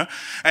 you know?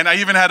 And I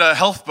even had a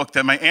health book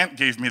that my aunt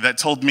gave me that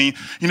told me,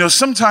 you know,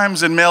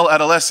 sometimes in male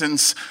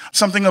adolescence,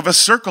 something of a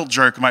circle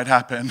jerk might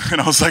happen. And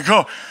I was like,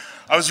 oh,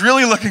 I was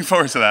really looking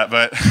forward to that,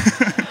 but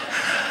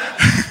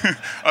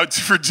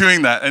for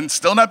doing that and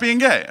still not being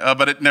gay,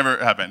 but it never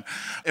happened.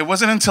 It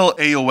wasn't until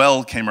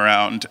AOL came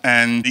around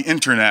and the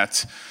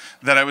internet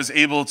that I was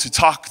able to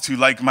talk to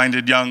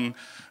like-minded young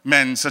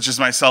men such as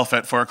myself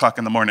at 4 o'clock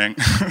in the morning.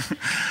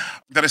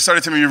 That I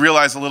started to maybe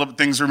realize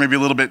things were maybe a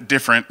little bit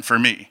different for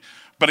me.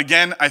 But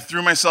again, I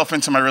threw myself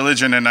into my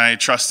religion and I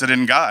trusted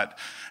in God.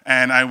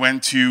 And I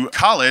went to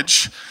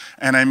college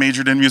and I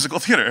majored in musical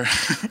theater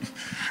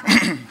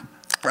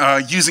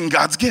using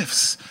God's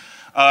gifts.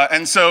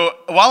 And so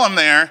while I'm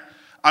there,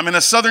 I'm in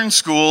a Southern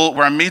school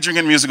where I'm majoring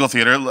in musical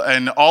theater,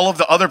 and all of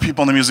the other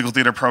people in the musical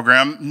theater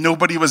program,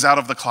 nobody was out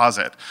of the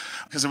closet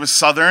because it was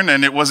Southern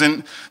and it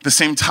wasn't the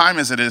same time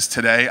as it is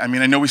today. I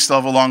mean, I know we still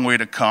have a long way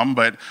to come,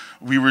 but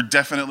we were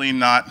definitely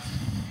not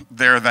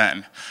there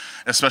then,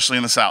 especially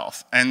in the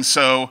South. And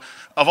so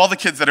of all the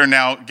kids that are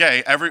now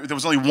gay, there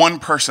was only one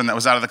person that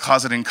was out of the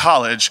closet in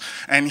college,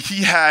 and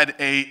he had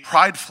a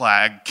pride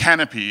flag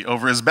canopy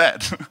over his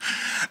bed.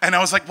 And I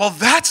was like, well,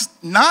 that's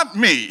not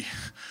me.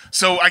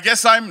 So I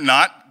guess I'm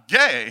not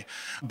gay.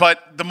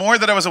 But the more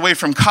that I was away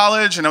from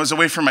college and I was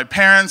away from my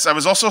parents, I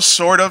was also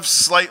sort of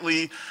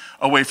slightly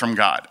away from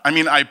God. I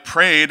mean, I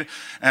prayed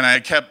and I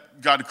kept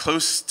God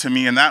close to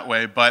me in that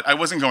way, but I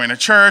wasn't going to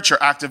church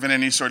or active in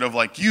any sort of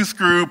like youth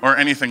group or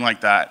anything like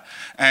that.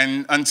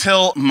 And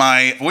until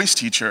my voice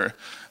teacher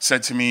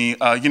said to me,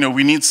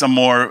 we need some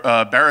more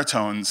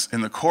baritones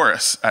in the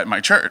chorus at my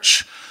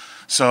church.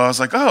 So I was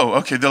like, oh,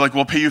 okay. They're like,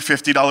 we'll pay you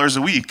 $50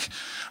 a week.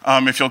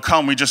 If you'll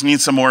come, we just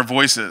need some more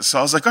voices. So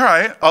I was like, all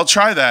right, I'll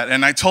try that.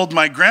 And I told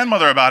my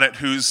grandmother about it,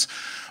 who's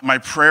my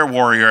prayer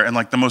warrior and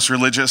like the most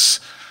religious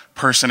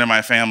person in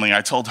my family.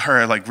 I told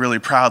her, like, really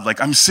proud, like,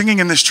 I'm singing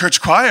in this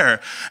church choir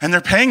and they're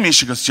paying me.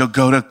 She goes, you'll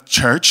go to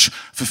church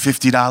for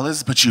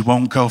 $50, but you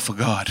won't go for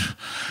God.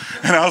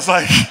 And I was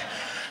like,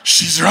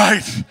 she's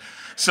right.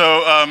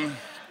 So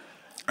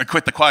I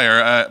quit the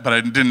choir, but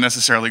I didn't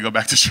necessarily go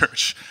back to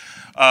church.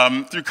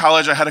 Through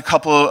college, I had a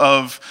couple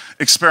of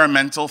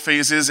experimental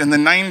phases. In the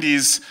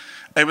 90s,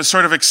 it was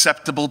sort of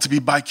acceptable to be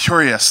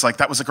bi-curious. Like,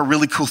 that was like a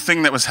really cool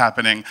thing that was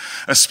happening,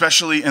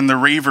 especially in the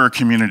raver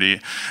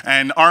community.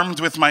 And armed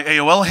with my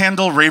AOL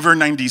handle,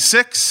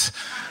 Raver96,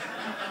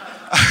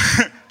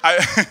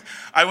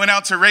 I went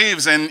out to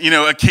raves and,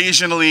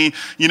 occasionally,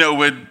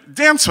 would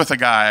dance with a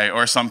guy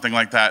or something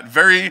like that.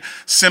 Very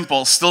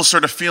simple, still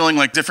sort of feeling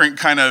like different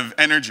kind of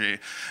energy.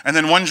 And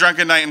then one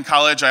drunken night in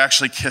college, I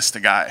actually kissed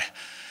a guy.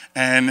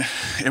 And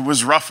it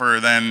was rougher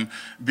than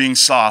being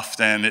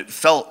soft, and it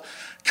felt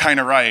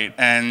kind of right.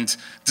 And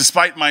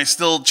despite my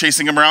still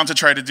chasing him around to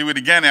try to do it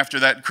again after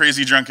that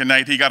crazy drunken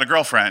night, he got a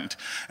girlfriend,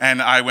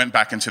 and I went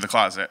back into the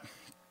closet.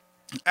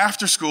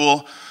 After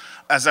school,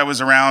 as I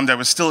was around, I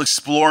was still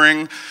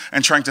exploring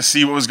and trying to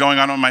see what was going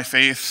on with my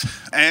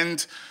faith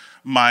and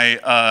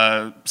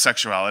my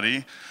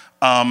sexuality.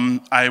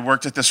 I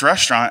worked at this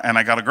restaurant, and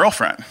I got a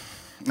girlfriend.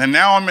 And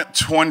now I'm at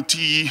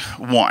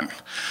 21,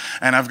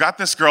 and I've got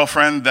this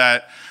girlfriend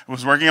that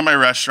was working at my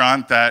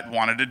restaurant that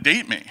wanted to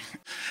date me.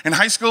 In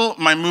high school,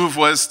 my move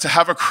was to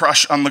have a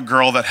crush on the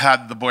girl that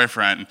had the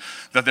boyfriend,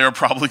 that they were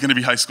probably going to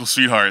be high school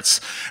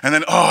sweethearts. And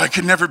then, I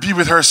could never be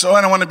with her, so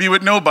I don't want to be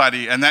with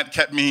nobody. And that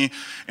kept me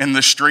in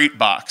the straight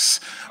box.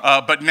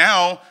 But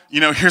now,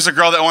 here's a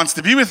girl that wants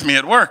to be with me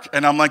at work.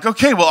 And I'm like,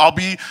 okay, well, I'll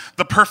be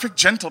the perfect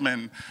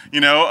gentleman.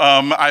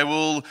 I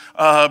will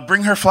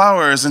bring her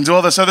flowers and do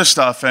all this other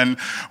stuff. And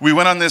we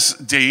went on this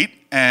date,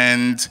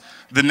 and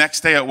the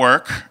next day at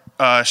work,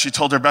 she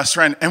told her best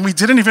friend, and we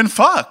didn't even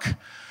fuck.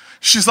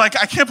 She's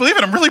like, I can't believe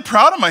it. I'm really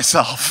proud of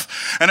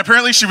myself. And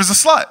apparently she was a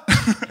slut.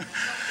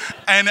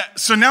 And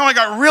so now I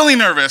got really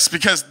nervous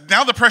because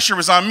now the pressure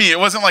was on me. It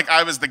wasn't like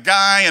I was the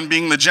guy and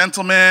being the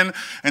gentleman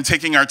and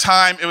taking our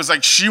time. It was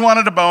like she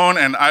wanted a bone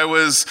and I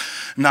was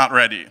not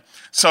ready.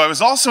 So I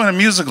was also in a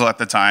musical at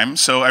the time.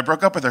 So I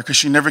broke up with her because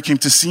she never came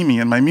to see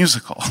me in my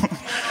musical.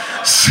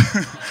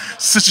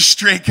 Such a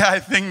straight guy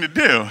thing to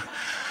do.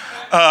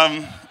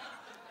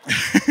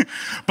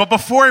 But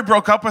before I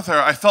broke up with her,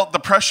 I felt the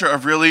pressure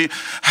of really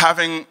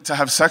having to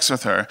have sex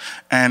with her,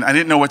 and I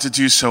didn't know what to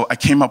do, so I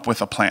came up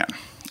with a plan.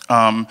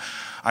 I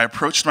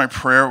approached my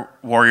prayer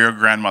warrior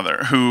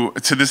grandmother, who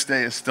to this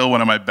day is still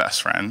one of my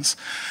best friends,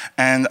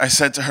 and I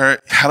said to her,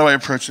 how do I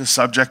approach this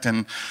subject?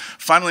 And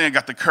finally I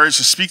got the courage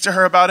to speak to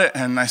her about it,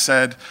 and I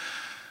said,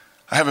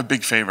 I have a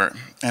big favor,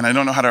 and I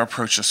don't know how to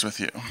approach this with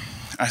you.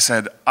 I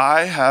said,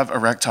 I have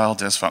erectile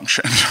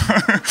dysfunction.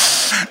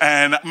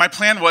 And my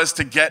plan was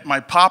to get my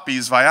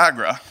Poppy's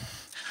Viagra.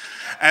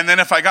 And then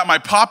if I got my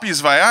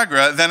Poppy's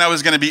Viagra, then I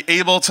was going to be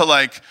able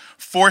to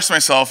force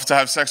myself to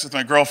have sex with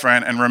my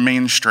girlfriend and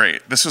remain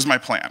straight. This was my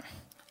plan.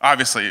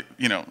 Obviously,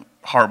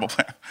 horrible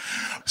plan.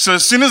 So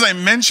as soon as I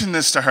mentioned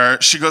this to her,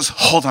 she goes,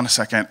 hold on a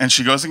second. And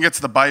she goes and gets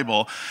the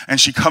Bible,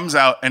 and she comes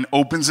out and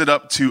opens it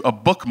up to a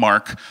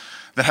bookmark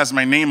that has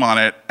my name on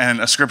it and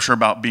a scripture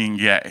about being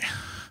gay.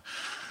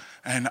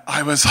 And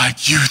I was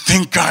like, you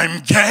think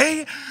I'm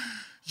gay?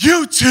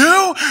 You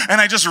too? And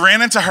I just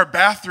ran into her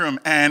bathroom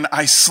and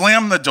I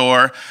slammed the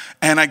door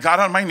and I got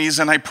on my knees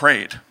and I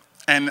prayed.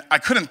 And I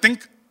couldn't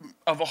think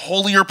of a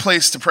holier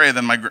place to pray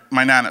than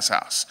my Nana's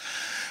house.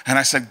 And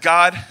I said,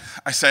 God,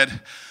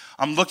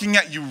 I'm looking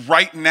at you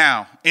right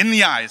now in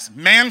the eyes,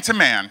 man to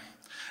man.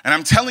 And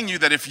I'm telling you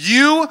that if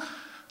you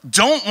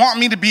don't want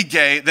me to be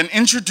gay, then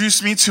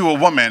introduce me to a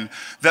woman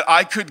that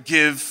I could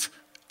give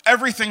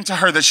everything to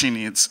her that she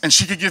needs, and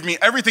she could give me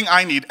everything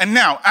I need. And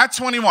now, at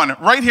 21,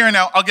 right here and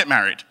now, I'll get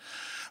married.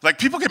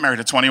 People get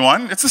married at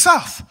 21. It's the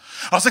South.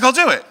 I was like, I'll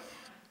do it.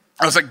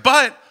 I was like,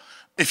 but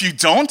if you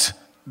don't,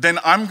 then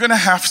I'm going to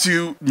have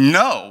to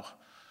know,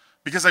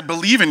 because I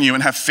believe in you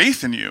and have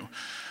faith in you,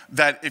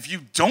 that if you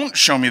don't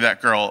show me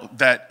that girl,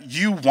 that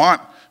you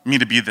want me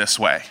to be this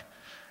way.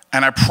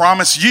 And I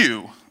promise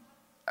you,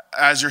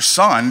 as your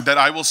son, that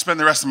I will spend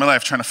the rest of my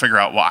life trying to figure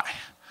out why.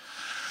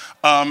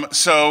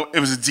 So it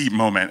was a deep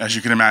moment, as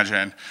you can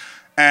imagine.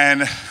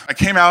 And I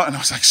came out and I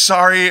was like,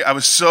 sorry. I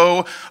was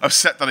so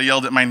upset that I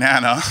yelled at my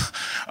Nana,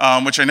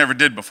 which I never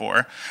did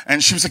before.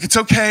 And she was like, it's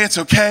okay, it's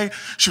okay.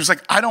 She was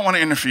like, I don't want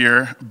to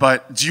interfere,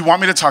 but do you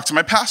want me to talk to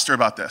my pastor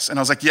about this? And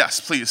I was like, yes,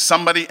 please,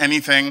 somebody,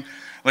 anything.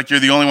 You're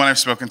the only one I've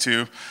spoken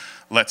to.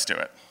 Let's do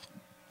it.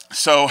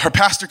 So her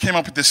pastor came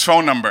up with this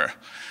phone number.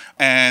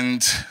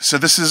 And so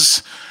this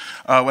is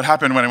what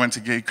happened when I went to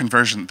gay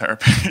conversion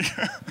therapy.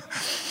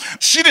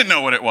 She didn't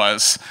know what it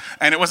was,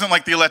 and it wasn't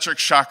like the electric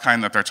shock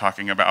kind that they're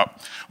talking about.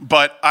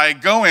 But I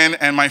go in,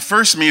 and my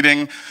first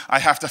meeting, I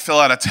have to fill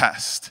out a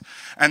test.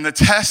 And the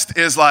test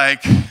is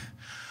like,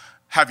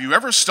 have you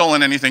ever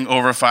stolen anything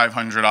over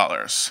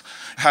 $500?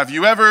 Have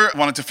you ever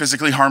wanted to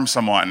physically harm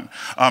someone?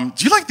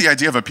 Do you like the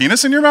idea of a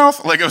penis in your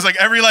mouth? Like, it was like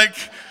every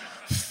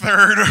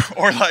third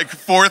or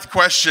fourth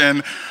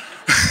question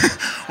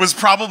was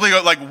probably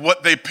like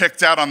what they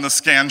picked out on the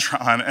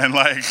Scantron and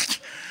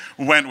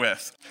went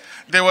with.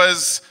 There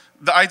was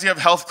the idea of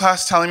health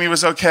class telling me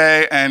was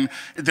okay, and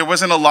there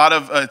wasn't a lot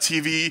of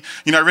TV.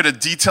 I read a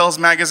Details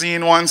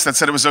magazine once that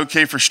said it was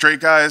okay for straight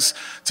guys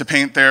to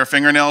paint their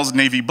fingernails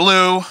navy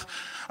blue.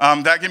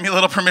 That gave me a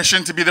little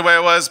permission to be the way I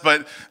was,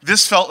 but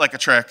this felt like a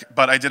trick,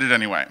 but I did it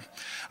anyway.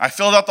 I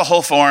filled out the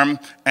whole form,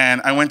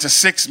 and I went to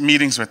 6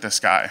 meetings with this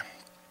guy.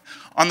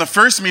 On the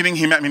first meeting,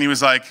 he met me, and he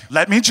was like,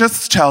 let me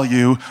just tell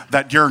you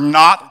that you're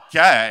not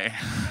gay.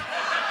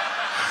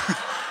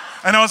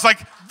 And I was like,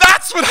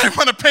 that's what I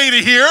want to pay to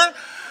hear?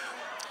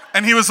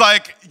 And he was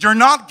like, you're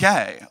not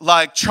gay.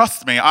 Like,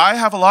 trust me, I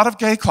have a lot of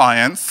gay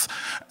clients,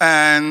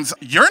 and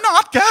you're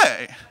not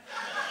gay.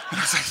 And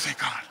I was like, thank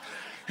God.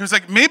 He was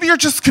like, maybe you're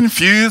just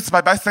confused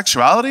by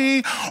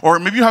bisexuality, or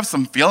maybe you have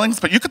some feelings,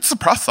 but you could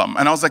suppress them.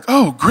 And I was like,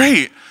 oh,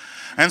 great.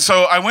 And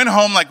so I went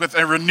home with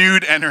a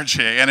renewed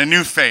energy and a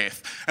new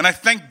faith. And I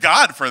thank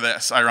God for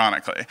this,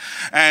 ironically.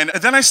 And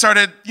then I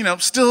started,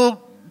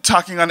 still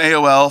talking on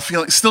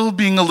AOL, still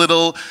being a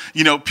little,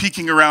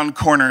 peeking around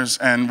corners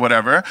and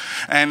whatever.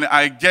 And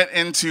I get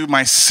into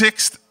my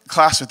 6th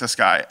class with this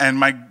guy. And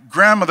my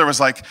grandmother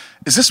was like,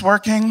 is this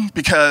working?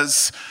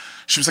 Because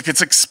she was like,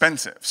 it's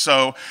expensive.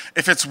 So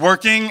if it's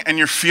working and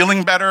you're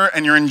feeling better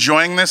and you're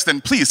enjoying this, then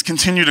please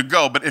continue to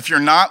go. But if you're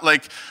not,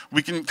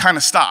 we can kind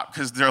of stop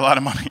because they're a lot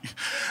of money.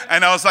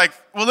 And I was like,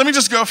 well, let me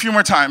just go a few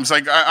more times.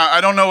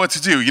 I don't know what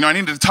to do. I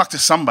needed to talk to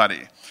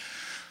somebody.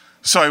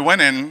 So I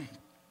went in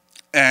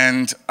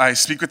and I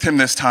speak with him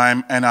this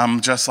time, and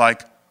I'm just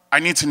like, I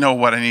need to know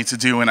what I need to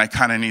do, and I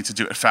kind of need to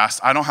do it fast.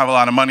 I don't have a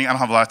lot of money. I don't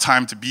have a lot of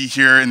time to be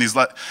here in these.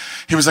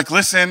 He was like,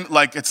 listen,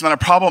 it's not a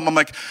problem. I'm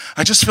like,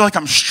 I just feel like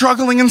I'm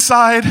struggling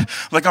inside.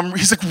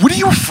 He's like, what are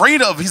you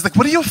afraid of? He's like,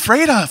 what are you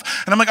afraid of?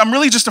 And I'm like, I'm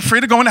really just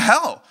afraid of going to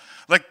hell.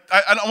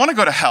 I don't want to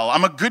go to hell.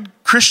 I'm a good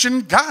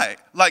Christian guy.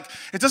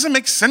 It doesn't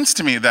make sense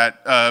to me that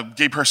a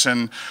gay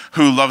person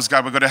who loves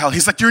God would go to hell.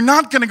 He's like, you're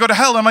not going to go to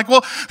hell. I'm like,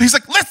 well, he's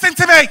like, listen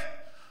to me.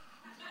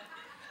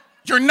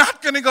 You're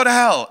not going to go to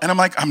hell. And I'm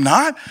like, I'm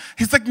not?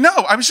 He's like, no,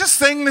 I was just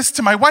saying this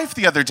to my wife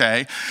the other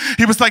day.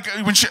 He was like,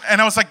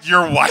 and I was like,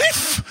 your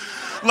wife?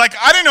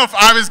 I didn't know if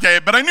I was gay,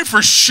 but I knew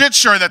for shit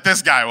sure that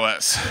this guy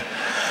was.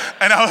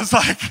 And I was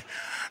like,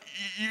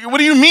 what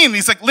do you mean?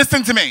 He's like,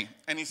 listen to me.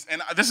 And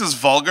this is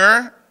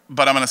vulgar,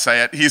 but I'm going to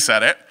say it. He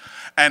said it.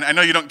 And I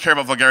know you don't care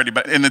about vulgarity,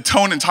 but in the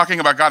tone and talking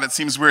about God, it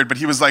seems weird. But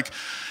he was like,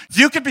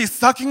 you could be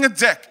sucking a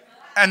dick,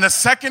 and the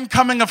second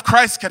coming of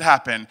Christ could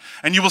happen,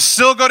 and you will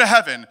still go to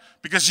heaven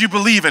because you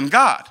believe in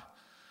God.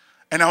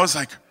 And I was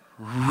like,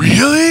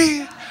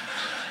 really?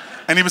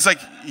 And he was like,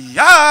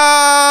 yeah.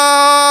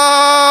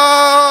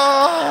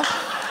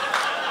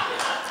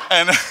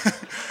 And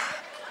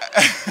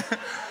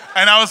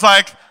I was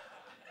like,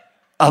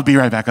 I'll be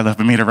right back. I love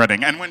the meter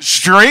running. And went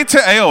straight to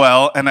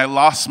AOL, and I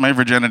lost my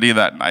virginity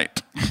that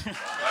night.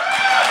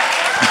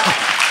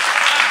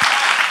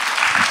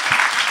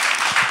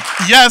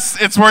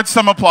 Yes, it's worth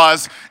some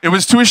applause. It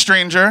was to a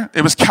stranger.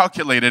 It was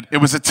calculated. It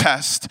was a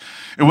test.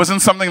 It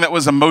wasn't something that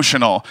was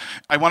emotional.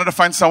 I wanted to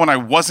find someone I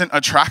wasn't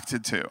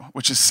attracted to,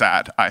 which is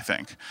sad, I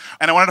think.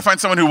 And I wanted to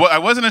find someone who I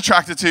wasn't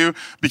attracted to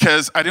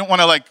because I didn't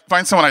want to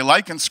find someone I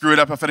like and screw it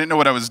up if I didn't know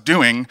what I was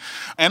doing.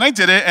 And I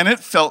did it, and it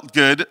felt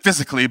good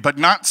physically, but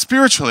not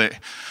spiritually.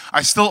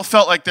 I still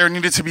felt like there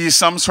needed to be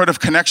some sort of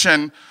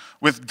connection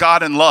with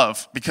God and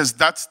love, because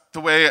that's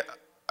the way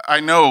I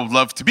know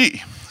love to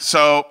be.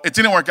 So it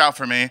didn't work out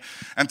for me.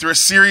 And through a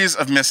series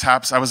of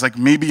mishaps, I was like,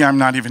 maybe I'm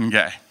not even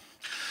gay.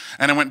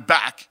 And I went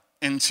back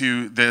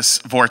into this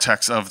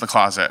vortex of the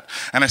closet.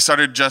 And I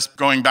started just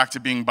going back to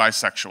being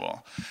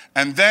bisexual.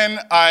 And then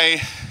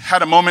I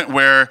had a moment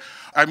where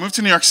I moved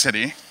to New York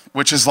City,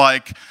 which is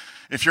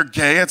if you're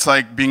gay, it's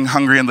like being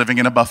hungry and living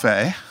in a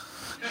buffet.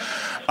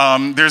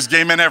 There's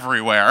gay men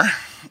everywhere.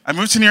 I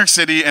moved to New York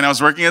City, and I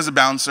was working as a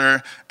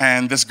bouncer,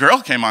 and this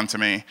girl came on to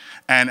me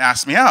and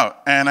asked me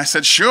out. And I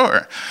said,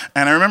 sure.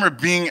 And I remember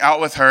being out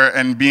with her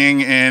and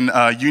being in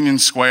Union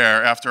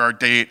Square after our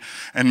date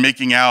and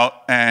making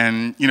out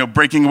and,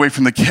 breaking away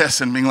from the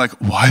kiss and being like,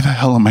 why the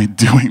hell am I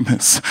doing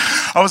this?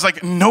 I was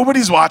like,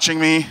 nobody's watching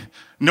me.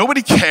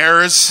 Nobody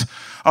cares.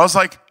 I was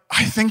like,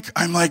 I think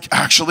I'm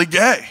actually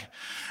gay.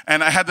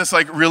 And I had this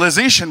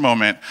realization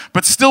moment,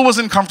 but still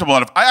wasn't comfortable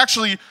enough. I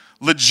actually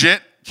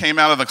legit came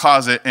out of the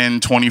closet in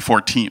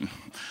 2014.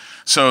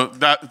 So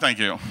thank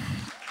you.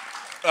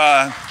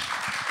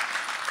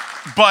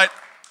 But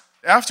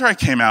after I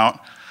came out,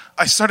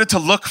 I started to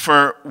look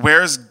for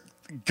where's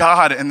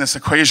God in this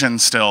equation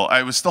still.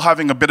 I was still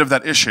having a bit of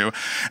that issue.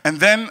 And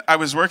then I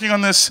was working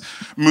on this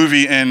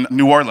movie in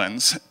New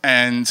Orleans,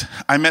 and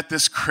I met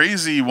this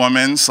crazy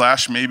woman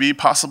 / maybe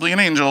possibly an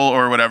angel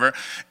or whatever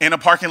in a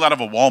parking lot of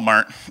a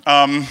Walmart,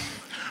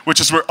 which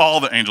is where all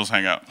the angels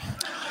hang out.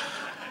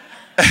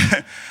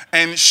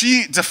 And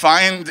she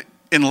defined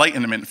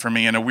enlightenment for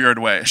me in a weird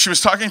way. She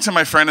was talking to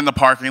my friend in the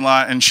parking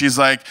lot, and she's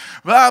like,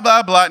 blah,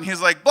 blah, blah, and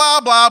he's like,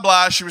 blah, blah,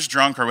 blah. She was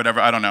drunk or whatever,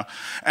 I don't know.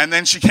 And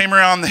then she came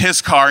around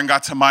his car and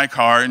got to my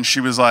car, and she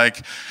was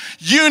like,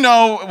 you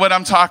know what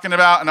I'm talking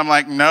about? And I'm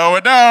like, no, I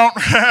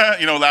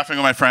don't, laughing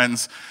with my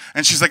friends.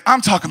 And she's like,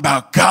 I'm talking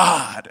about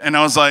God. And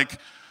I was like,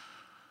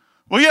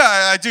 well,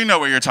 yeah, I do know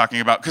what you're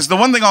talking about, because the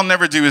one thing I'll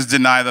never do is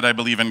deny that I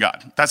believe in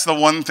God. That's the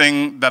one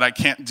thing that I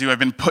can't do. I've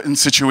been put in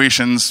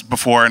situations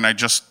before, and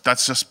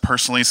that's just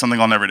personally something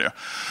I'll never do.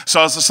 So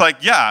I was just like,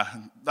 yeah,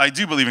 I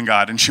do believe in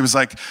God. And she was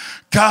like,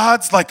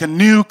 God's like a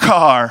new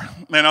car.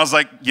 And I was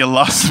like, you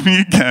lost me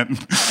again.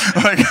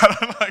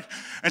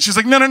 And she's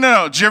like,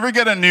 no. Did you ever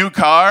get a new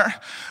car?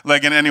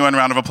 Like in any one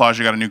round of applause,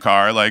 you got a new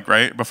car, like,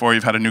 right? Before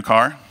you've had a new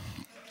car,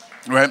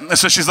 right?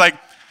 So she's like,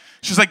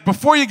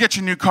 before you get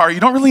your new car,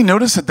 you don't really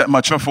notice it that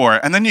much before.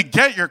 And then you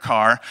get your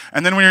car,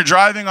 and then when you're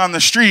driving on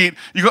the street,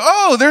 you go,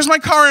 oh, there's my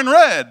car in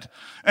red.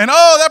 And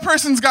oh, that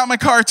person's got my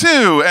car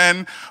too.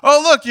 And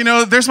oh, look,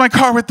 there's my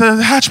car with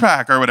the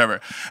hatchback or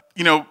whatever.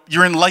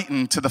 You're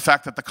enlightened to the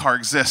fact that the car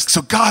exists.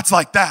 So God's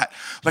like that.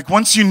 Like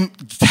once you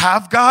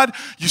have God,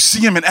 you see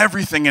him in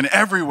everything and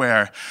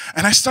everywhere.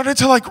 And I started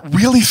to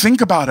really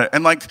think about it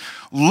and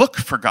look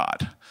for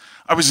God.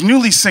 I was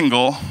newly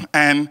single,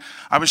 and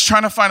I was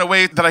trying to find a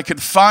way that I could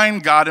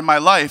find God in my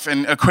life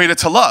and equate it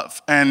to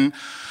love. And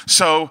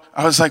so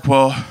I was like,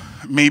 well,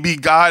 maybe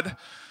God,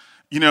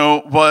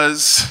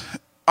 was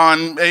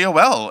on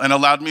AOL and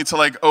allowed me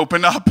to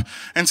open up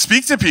and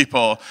speak to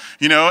people,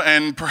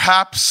 and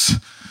perhaps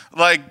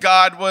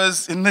God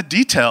was in the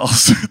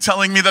details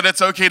telling me that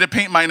it's okay to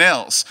paint my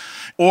nails.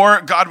 Or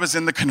God was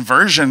in the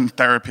conversion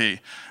therapy,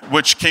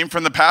 which came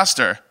from the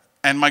pastor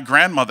and my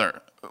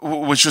grandmother,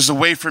 which was a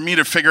way for me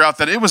to figure out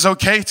that it was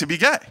okay to be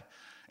gay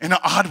in an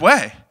odd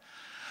way.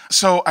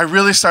 So I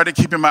really started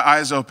keeping my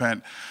eyes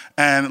open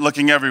and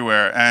looking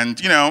everywhere.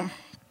 And,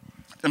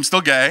 I'm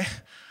still gay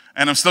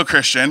and I'm still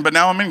Christian, but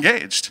now I'm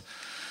engaged.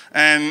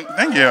 And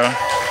thank you.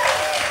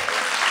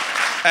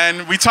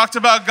 And we talked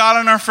about God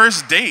on our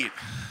first date.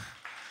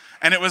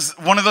 And it was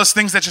one of those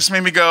things that just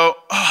made me go,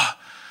 oh,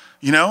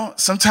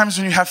 sometimes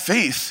when you have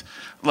faith,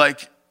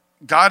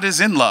 God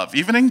is in love,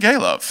 even in gay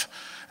love.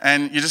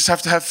 And you just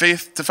have to have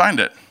faith to find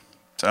it.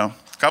 So,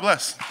 God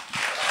bless.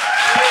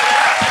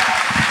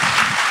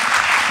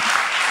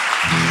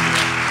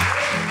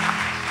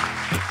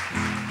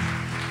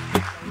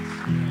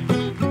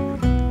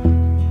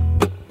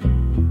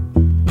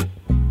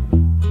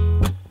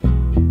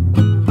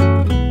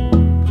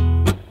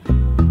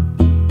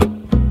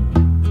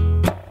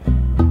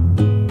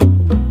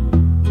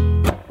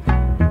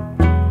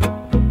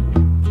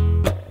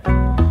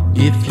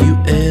 If you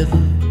ever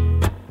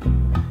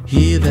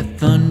hear that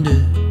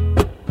thunder,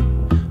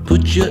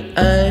 put your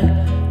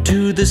eye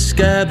to the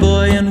sky,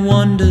 boy, and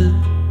wonder.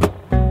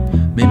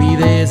 Maybe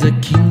there's a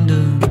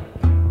kingdom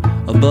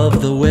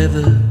above the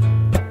weather.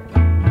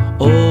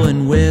 Oh,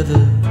 and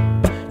whether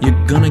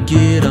you're gonna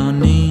get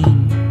on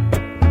in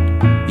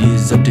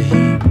is up to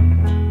him.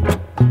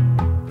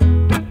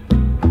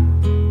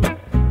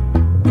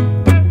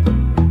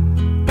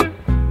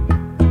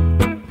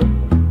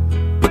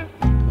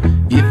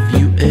 If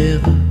you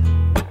ever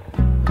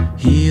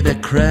hear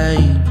that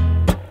crying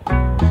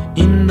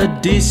in the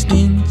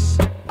distance,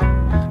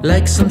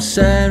 like some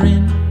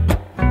siren,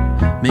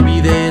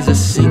 maybe there's a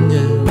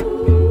singer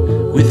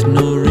with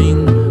no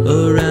ring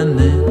around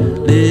their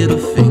little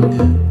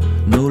finger,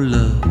 no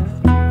love.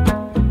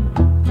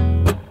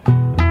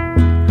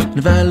 And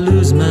if I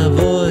lose my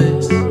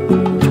voice,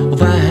 or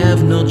if I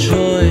have no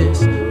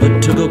choice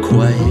but to go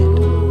quiet,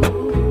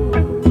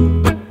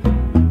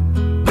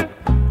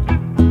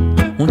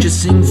 won't you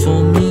sing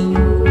for me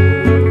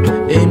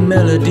a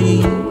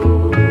melody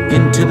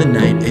into the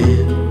night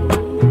air?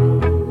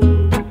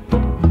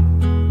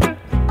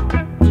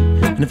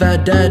 And if I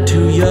die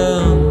too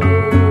young,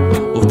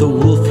 or if the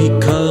wolf he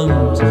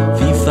comes,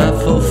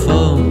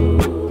 fee-fi-fo-fum.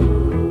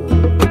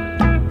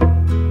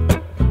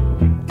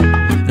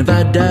 And if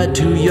I die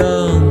too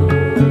young,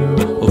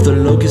 or if the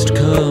locust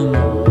come,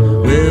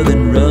 well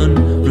then run,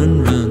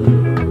 run,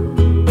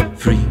 run,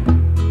 free.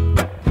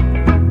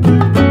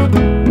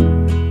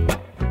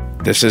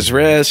 This is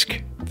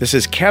Risk. This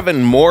is Kevin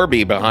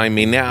Morby behind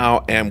me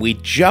now, and we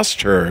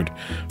just heard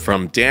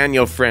from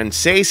Daniel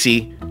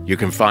Francesi. You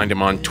can find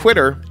him on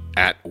Twitter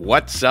at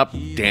What's Up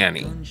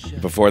Danny.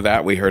 Before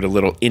that, we heard a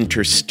little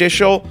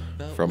interstitial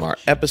from our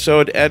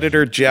episode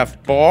editor,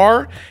 Jeff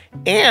Barr.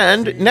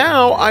 And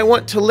now I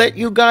want to let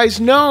you guys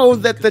know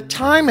that the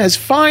time has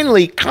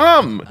finally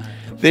come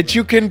that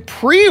you can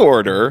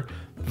pre-order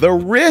the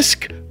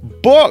Risk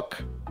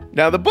book.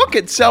 Now, the book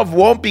itself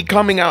won't be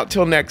coming out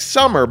till next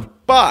summer,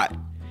 but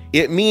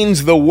it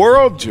means the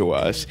world to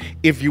us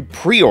if you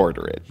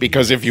pre-order it.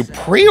 Because if you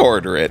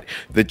pre-order it,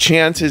 the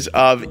chances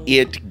of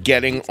it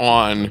getting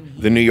on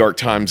the New York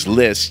Times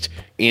list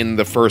in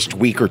the first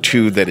week or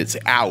two that it's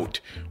out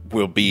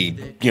will be,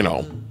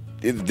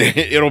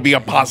 it'll be a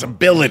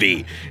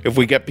possibility if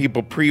we get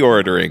people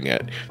pre-ordering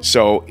it.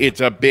 So it's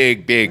a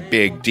big, big,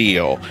 big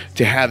deal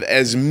to have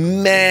as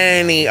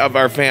many of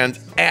our fans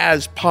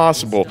as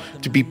possible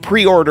to be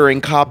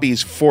pre-ordering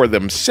copies for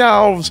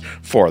themselves,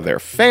 for their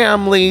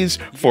families,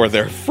 for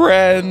their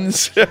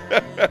friends.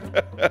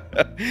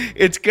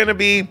 It's going to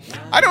be,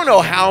 I don't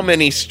know how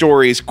many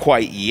stories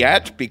quite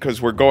yet,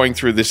 because we're going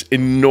through this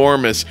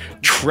enormous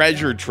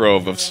treasure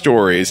trove of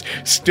stories,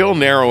 still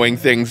narrowing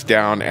things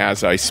down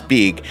as I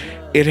speak.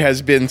 It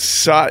has been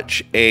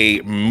such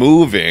a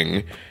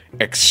moving,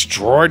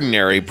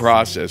 extraordinary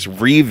process,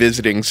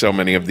 revisiting so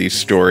many of these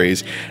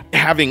stories,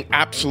 having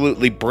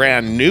absolutely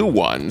brand new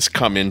ones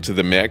come into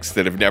the mix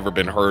that have never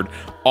been heard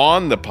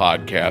on the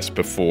podcast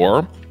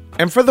before.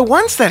 And for the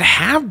ones that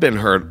have been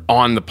heard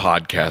on the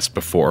podcast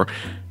before,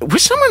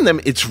 with some of them,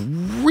 it's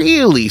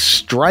really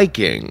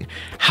striking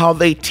how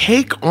they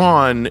take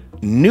on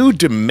new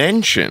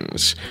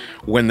dimensions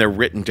when they're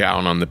written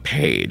down on the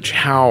page,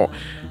 how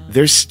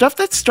there's stuff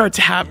that starts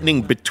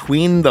happening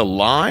between the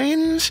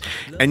lines,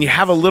 and you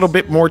have a little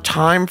bit more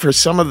time for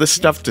some of the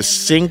stuff to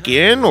sink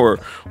in or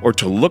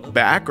to look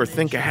back or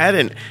think ahead.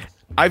 And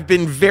I've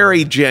been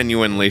very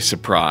genuinely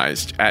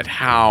surprised at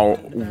how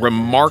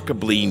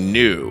remarkably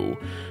new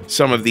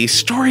some of these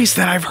stories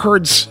that I've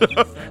heard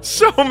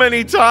so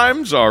many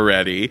times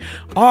already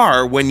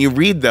are when you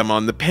read them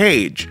on the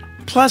page.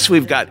 Plus,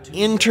 we've got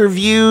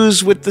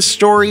interviews with the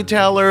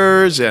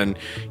storytellers, and,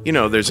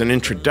 there's an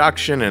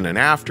introduction and an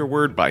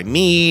afterword by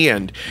me,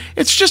 and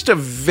it's just a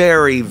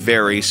very,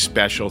 very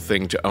special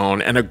thing to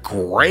own and a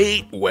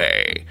great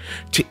way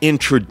to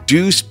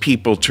introduce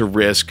people to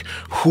Risk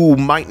who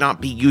might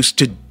not be used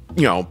to,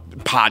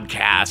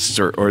 podcasts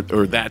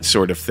or that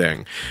sort of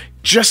thing.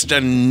 Just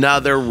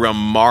another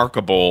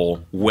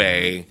remarkable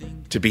way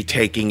to be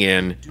taking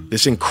in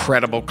this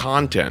incredible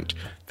content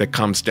that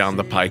comes down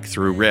the pike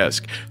through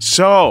Risk.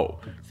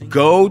 So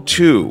go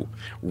to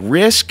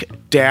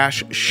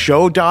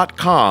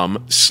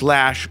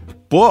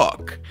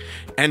risk-show.com/book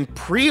and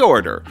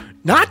pre-order,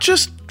 not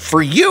just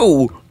for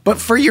you, but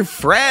for your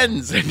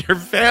friends and your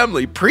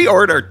family.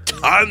 Pre-order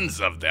tons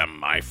of them,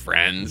 my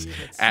friends,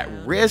 at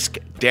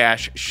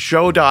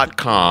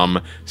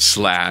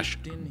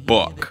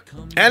risk-show.com/book.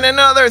 And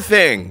another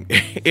thing,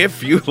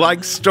 if you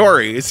like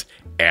stories,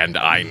 and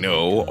I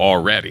know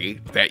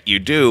already that you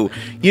do,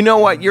 you know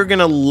what? You're going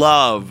to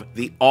love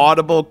the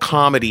Audible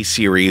comedy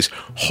series,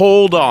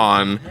 Hold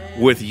On,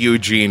 with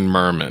Eugene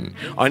Merman.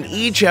 On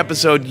each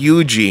episode,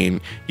 Eugene,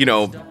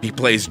 he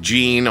plays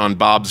Gene on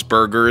Bob's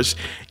Burgers.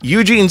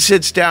 Eugene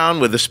sits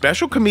down with a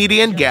special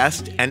comedian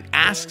guest and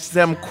asks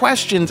them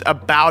questions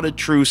about a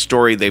true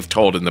story they've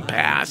told in the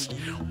past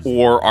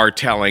or are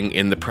telling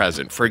in the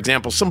present. For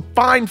example, some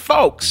fine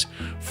folks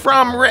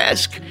from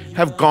Risk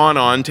have gone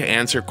on to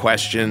answer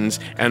questions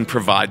and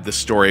provide the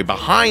story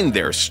behind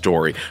their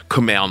story.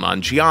 Kumail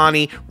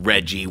Nanjiani,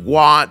 Reggie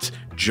Watts,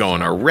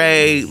 Jonah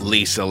Ray,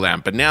 Lisa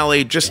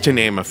Lampanelli, just to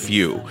name a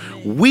few.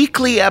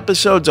 Weekly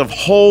episodes of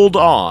Hold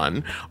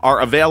On are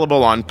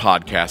available on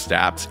podcast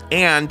apps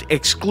and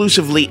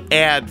exclusively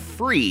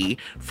ad-free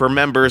for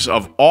members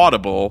of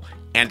Audible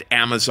and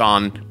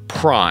Amazon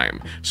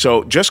Prime.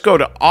 So just go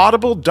to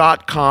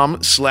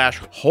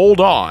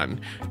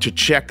audible.com/holdon to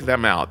check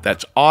them out.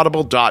 That's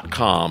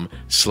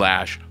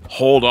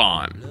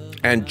audible.com/holdon.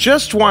 And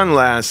just one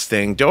last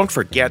thing, don't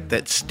forget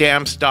that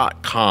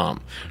Stamps.com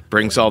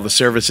brings all the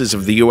services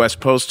of the U.S.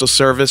 Postal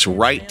Service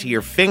right to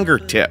your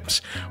fingertips.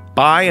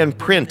 Buy and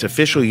print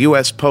official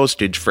U.S.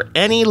 postage for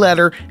any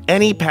letter,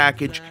 any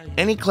package,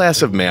 any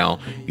class of mail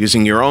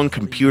using your own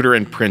computer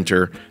and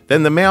printer.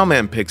 Then the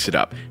mailman picks it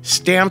up.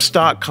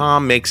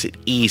 Stamps.com makes it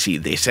easy.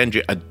 They send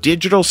you a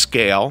digital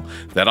scale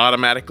that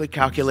automatically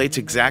calculates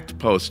exact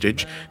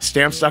postage.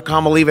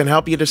 Stamps.com will even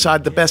help you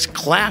decide the best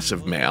class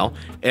of mail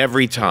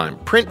every time.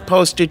 Print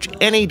postage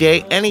any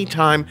day,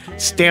 anytime.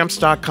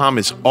 Stamps.com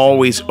is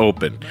always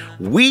open.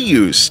 We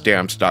use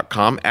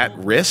Stamps.com at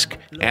Risk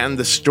and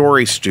the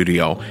Story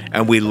Studio,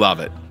 and we love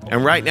it.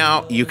 And right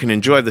now, you can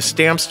enjoy the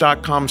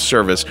Stamps.com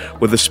service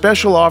with a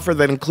special offer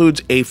that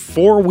includes a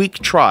 4-week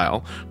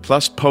trial,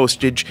 plus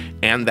postage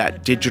and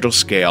that digital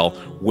scale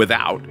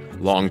without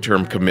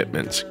long-term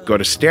commitments. Go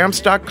to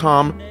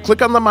Stamps.com,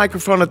 click on the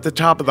microphone at the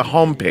top of the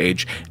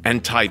homepage,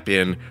 and type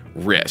in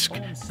Risk.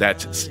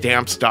 That's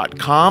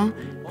Stamps.com,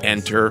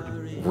 enter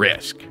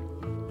Risk.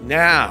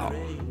 Now,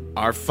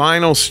 our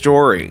final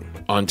story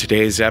on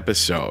today's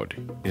episode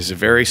is a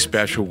very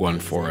special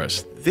one for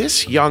us.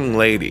 This young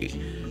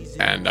lady,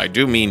 and I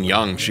do mean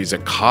young, she's a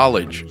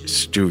college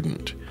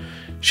student.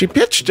 She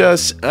pitched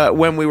us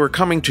when we were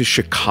coming to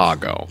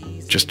Chicago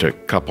just a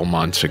couple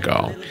months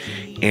ago.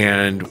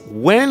 And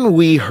when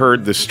we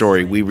heard the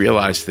story, we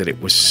realized that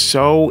it was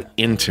so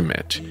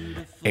intimate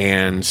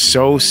and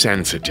so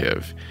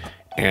sensitive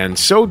and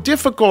so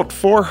difficult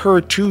for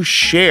her to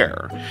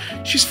share.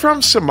 She's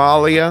from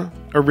Somalia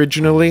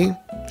originally.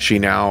 She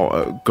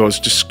now goes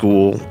to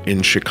school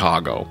in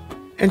Chicago.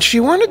 And she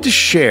wanted to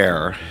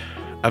share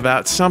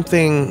about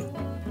something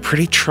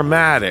pretty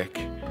traumatic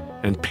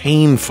and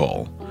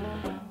painful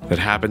that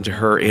happened to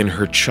her in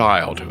her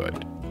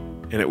childhood.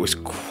 And it was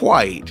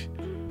quite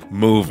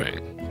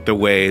moving the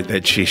way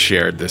that she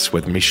shared this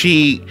with me.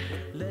 She,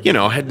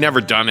 had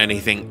never done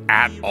anything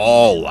at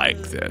all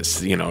like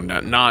this.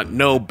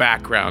 No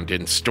background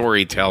in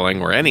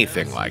storytelling or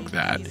anything like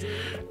that.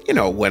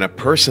 When a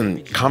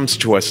person comes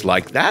to us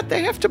like that,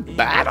 they have to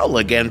battle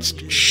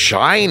against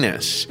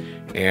shyness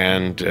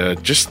and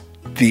just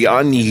the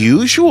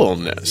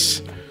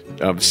unusualness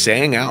of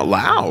saying out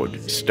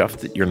loud stuff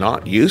that you're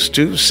not used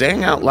to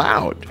saying out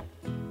loud.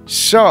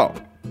 So,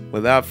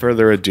 without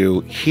further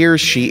ado, here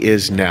she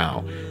is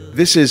now.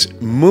 This is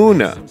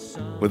Muna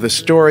with a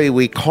story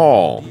we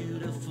call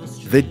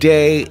The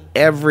Day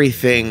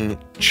Everything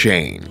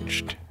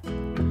Changed.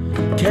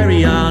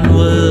 Carry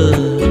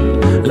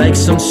onward like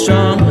some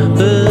strong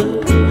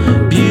but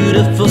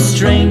beautiful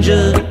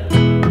stranger.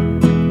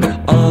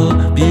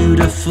 Oh,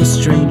 beautiful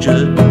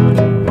stranger.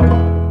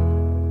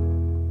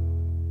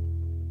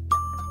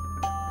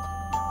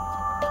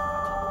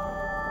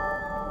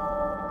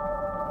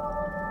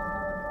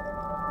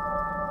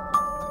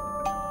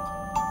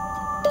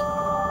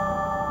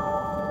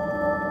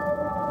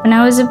 When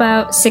I was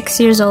about 6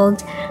 years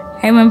old,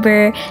 I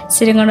remember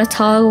sitting on a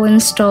tall wooden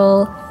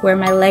stool where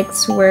my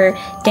legs were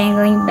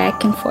dangling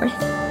back and forth.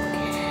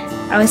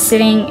 I was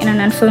sitting in an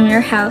unfamiliar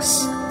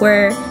house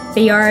where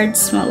the yard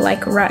smelled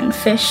like rotten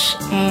fish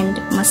and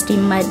musty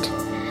mud.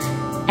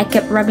 I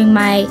kept rubbing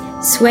my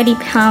sweaty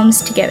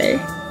palms together,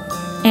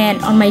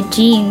 and on my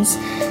jeans,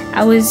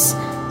 I was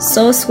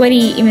so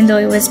sweaty even though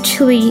it was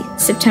chilly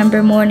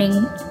September morning.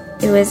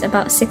 It was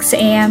about 6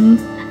 a.m.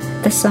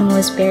 The sun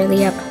was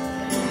barely up.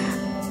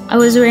 I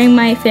was wearing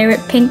my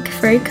favorite pink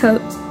furry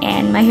coat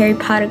and my Harry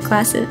Potter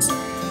glasses.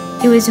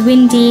 It was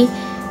windy.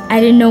 I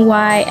didn't know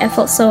why I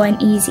felt so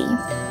uneasy.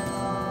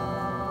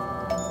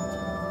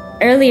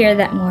 Earlier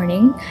that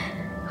morning,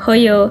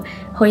 Hoyo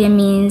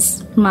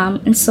means mom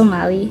in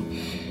Somali,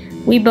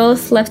 we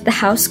both left the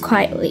house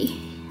quietly.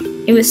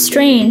 It was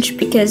strange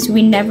because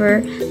we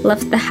never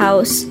left the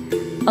house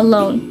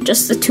alone,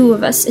 just the two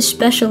of us,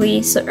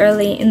 especially so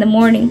early in the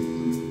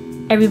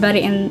morning.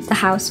 Everybody in the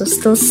house was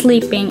still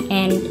sleeping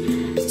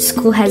and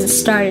school hasn't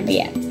started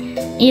yet.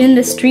 Even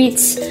the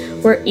streets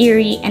were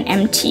eerie and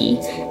empty,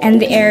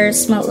 and the air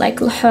smelled like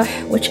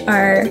luhuh, which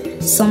are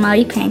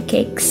Somali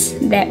pancakes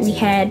that we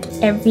had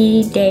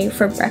every day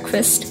for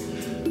breakfast.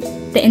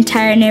 The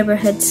entire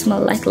neighborhood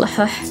smelled like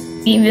luhuh,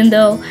 even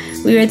though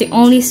we were the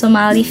only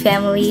Somali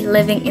family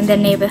living in the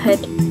neighborhood.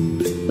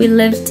 We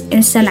lived in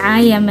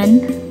Sana'a,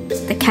 Yemen,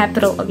 the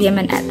capital of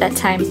Yemen at that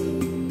time.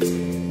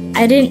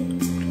 I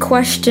didn't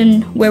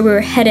question where we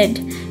were headed,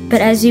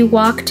 but as we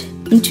walked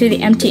into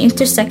the empty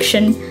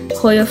intersection,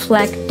 Hoyo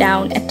flagged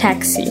down a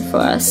taxi for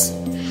us.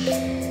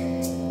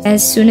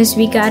 As soon as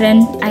we got in,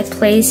 I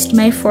placed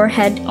my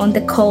forehead on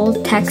the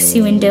cold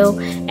taxi window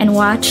and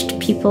watched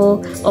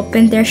people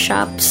open their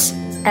shops.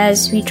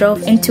 As we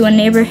drove into a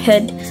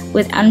neighborhood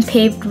with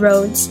unpaved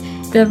roads,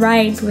 the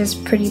ride was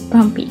pretty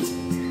bumpy.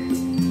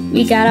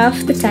 We got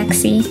off the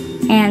taxi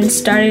and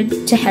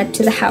started to head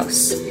to the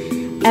house.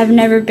 I've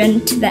never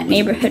been to that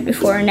neighborhood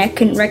before and I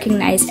couldn't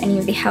recognize any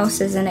of the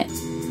houses in it.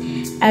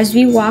 As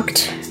we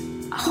walked,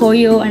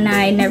 Hoyo and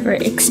I never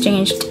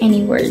exchanged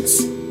any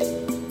words.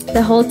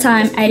 The whole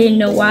time, I didn't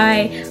know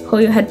why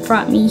Hoyo had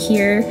brought me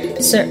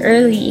here so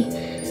early,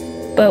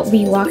 but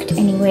we walked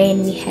anyway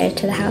and we headed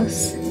to the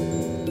house.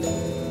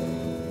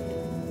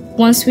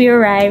 Once we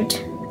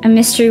arrived, a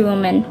mystery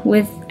woman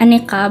with a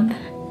niqab.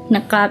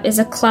 Niqab is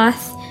a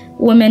cloth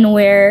women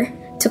wear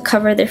to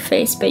cover their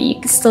face, but you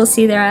can still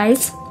see their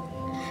eyes.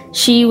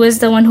 She was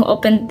the one who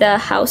opened the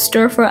house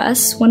door for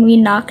us when we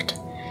knocked.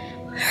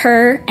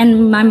 Her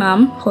and my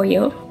mom,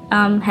 Hoyo,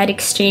 had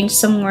exchanged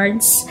some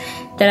words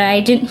that I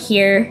didn't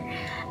hear,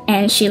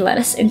 and she let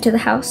us into the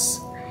house.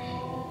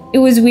 It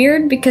was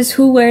weird because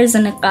who wears a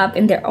niqab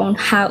in their own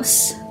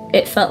house?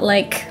 It felt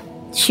like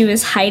she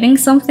was hiding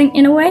something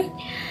in a way.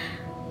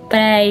 But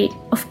I,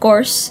 of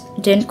course,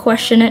 didn't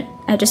question it.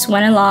 I just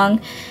went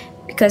along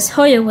because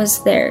Hoyo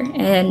was there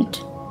and,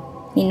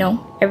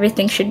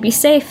 everything should be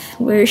safe.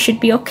 We should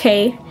be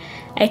okay.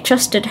 I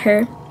trusted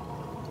her.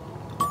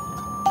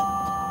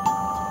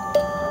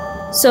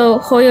 So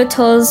Hoyo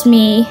tells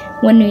me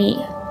when we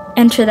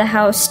enter the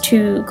house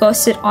to go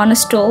sit on a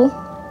stool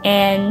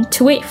and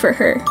to wait for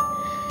her.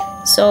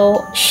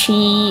 So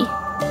she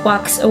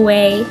walks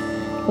away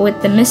with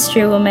the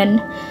mystery woman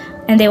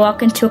and they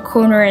walk into a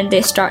corner and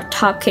they start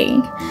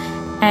talking.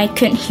 I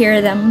couldn't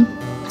hear them,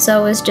 so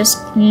I was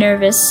just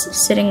nervous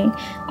sitting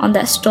on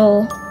that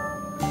stool.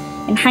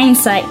 In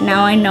hindsight,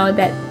 now I know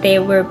that they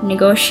were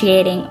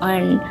negotiating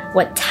on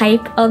what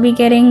type I'll be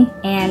getting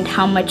and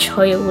how much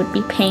Hoyo would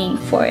be paying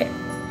for it.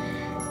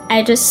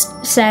 I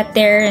just sat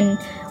there and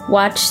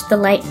watched the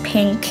light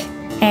pink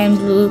and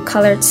blue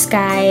colored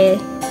sky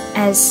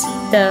as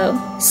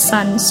the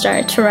sun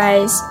started to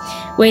rise,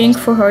 waiting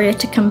for Hoyo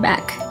to come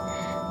back.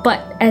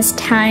 But as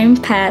time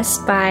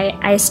passed by,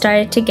 I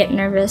started to get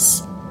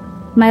nervous.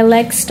 My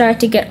legs started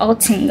to get all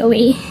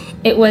tingly.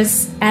 It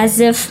was as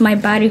if my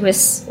body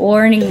was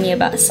warning me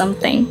about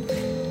something.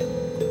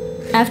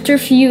 After a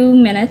few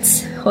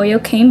minutes,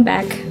 Hoyo came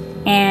back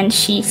and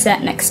she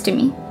sat next to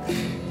me.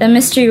 The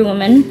mystery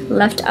woman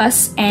left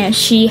us and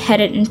she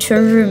headed into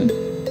a room.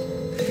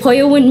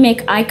 Hoyo wouldn't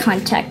make eye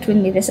contact with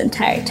me this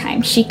entire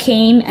time. She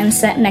came and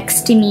sat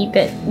next to me,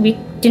 but we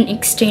didn't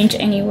exchange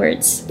any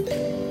words.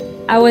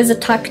 I was a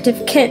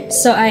talkative kid,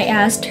 so I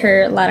asked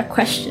her a lot of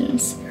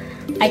questions.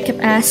 I kept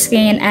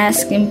asking and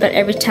asking, but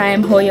every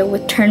time Hoyo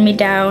would turn me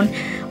down.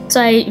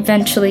 So I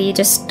eventually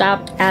just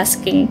stopped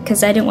asking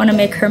because I didn't want to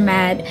make her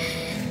mad.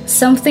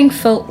 Something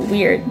felt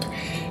weird,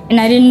 and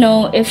I didn't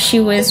know if she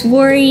was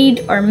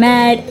worried or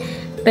mad,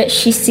 but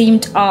she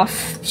seemed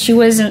off. She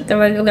wasn't the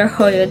regular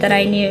Hoyo that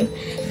I knew.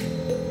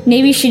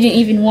 Maybe she didn't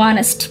even want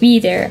us to be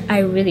there. I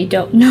really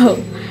don't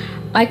know.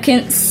 I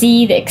couldn't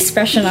see the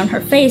expression on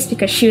her face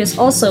because she was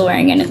also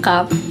wearing a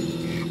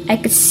niqab. I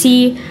could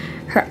see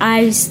her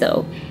eyes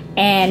though,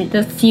 and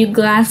the few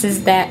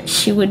glances that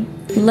she would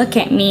look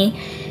at me,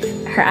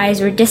 her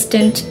eyes were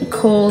distant and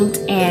cold,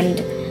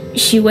 and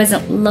she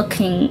wasn't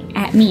looking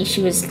at me.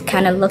 She was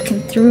kind of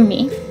looking through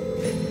me.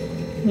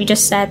 We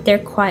just sat there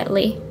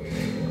quietly.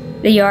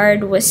 The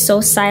yard was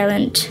so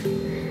silent.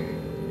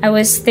 I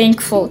was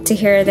thankful to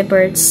hear the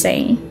birds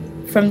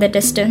sing from the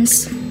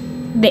distance.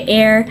 The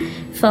air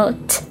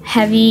felt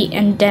heavy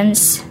and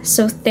dense,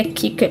 so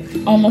thick you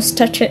could almost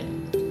touch it.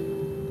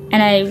 And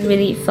I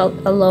really felt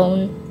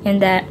alone in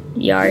that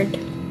yard,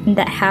 in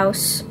that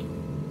house.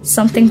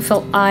 Something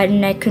felt odd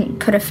and I couldn't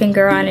put a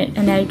finger on it,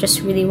 and I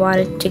just really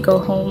wanted to go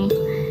home.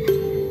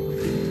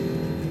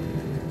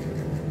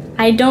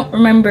 I don't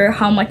remember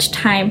how much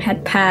time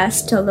had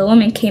passed till the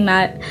woman came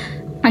out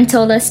and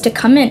told us to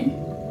come in.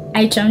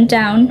 I jumped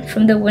down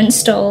from the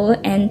windstall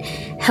and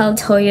held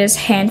Hoyo's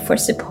hand for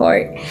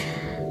support.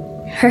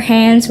 Her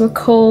hands were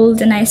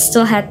cold and I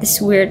still had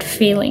this weird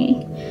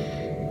feeling.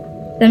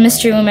 The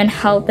mystery woman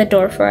held the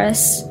door for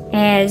us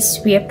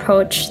as we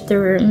approached the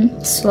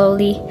room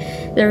slowly.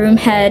 The room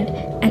had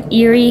an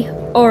eerie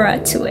aura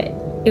to it.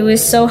 It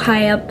was so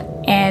high up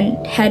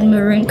and had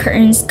maroon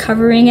curtains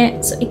covering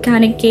it, so it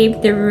kind of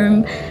gave the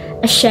room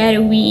a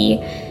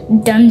shadowy,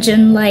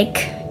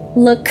 dungeon-like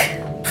look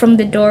from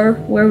the door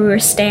where we were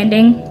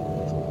standing.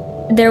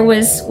 There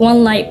was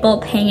one light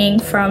bulb hanging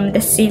from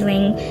the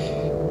ceiling,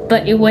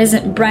 but it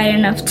wasn't bright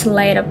enough to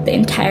light up the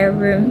entire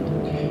room.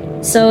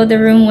 So the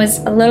room was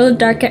a little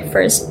dark at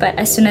first, but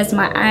as soon as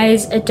my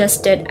eyes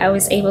adjusted, I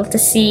was able to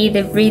see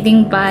the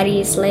breathing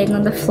bodies laying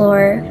on the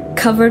floor,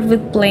 covered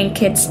with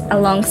blankets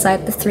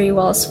alongside the three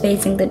walls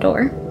facing the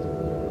door.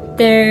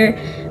 There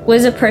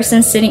was a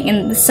person sitting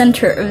in the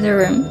center of the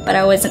room, but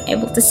I wasn't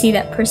able to see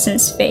that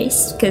person's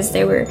face because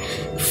they were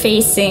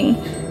facing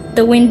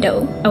the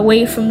window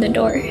away from the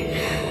door.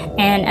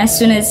 And as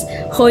soon as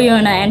Hoyo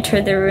and I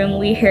entered the room,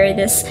 we heard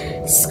this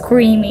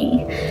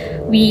screaming.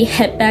 We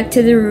head back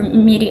to the room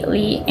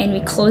immediately and we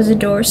close the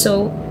door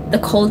so the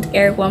cold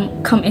air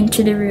won't come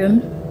into the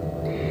room.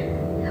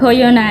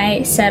 Hoyo and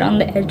I sat on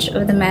the edge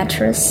of the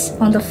mattress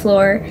on the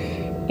floor.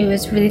 It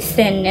was really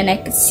thin and I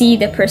could see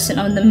the person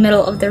on the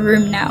middle of the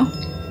room now.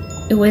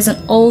 It was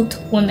an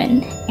old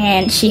woman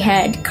and she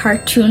had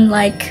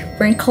cartoon-like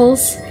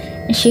wrinkles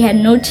and she had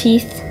no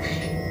teeth.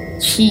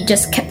 She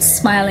just kept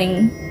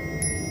smiling.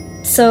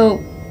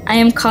 So I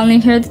am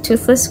calling her the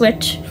Toothless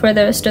Witch for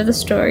the rest of the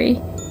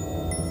story.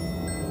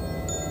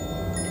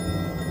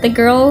 The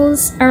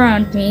girls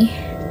around me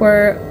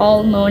were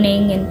all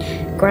moaning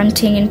and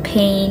grunting in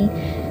pain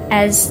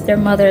as their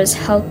mothers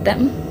held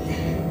them.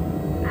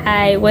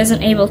 I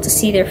wasn't able to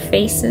see their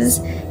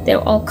faces. They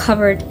were all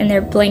covered in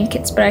their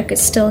blankets, but I could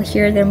still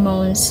hear their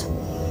moans.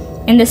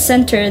 In the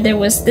center, there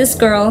was this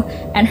girl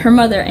and her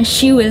mother, and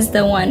she was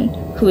the one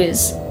who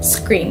was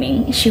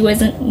screaming. She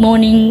wasn't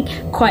moaning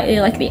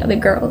quietly like the other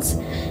girls.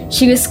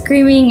 She was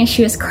screaming and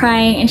she was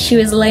crying and she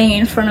was laying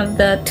in front of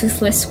the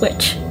Toothless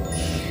Witch.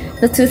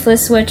 The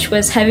Toothless Witch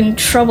was having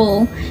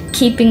trouble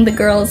keeping the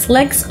girl's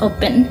legs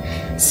open,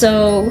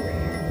 so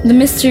the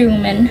mystery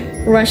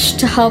woman rushed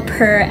to help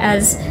her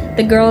as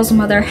the girl's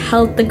mother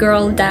held the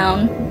girl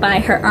down by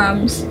her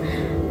arms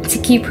to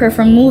keep her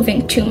from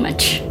moving too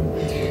much.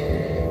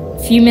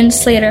 A few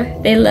minutes later,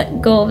 they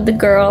let go of the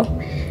girl.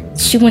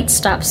 She wouldn't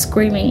stop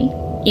screaming,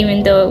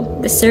 even though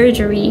the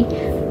surgery,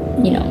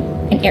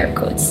 in air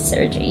quotes,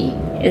 surgery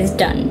is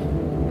done.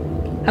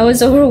 I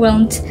was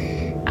overwhelmed.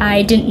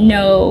 I didn't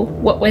know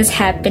what was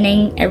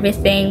happening.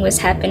 Everything was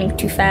happening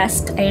too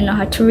fast. I didn't know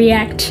how to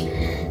react.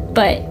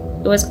 But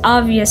it was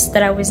obvious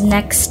that I was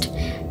next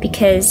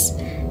because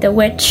the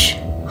witch,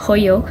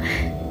 Hoyo,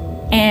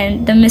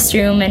 and the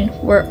mystery woman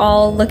were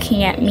all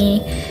looking at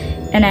me,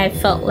 and I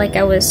felt like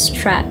I was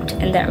trapped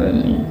in that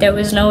room. There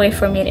was no way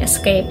for me to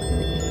escape.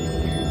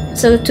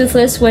 So the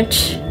Toothless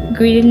Witch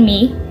greeted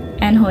me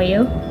and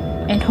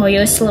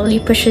Hoyo slowly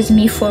pushes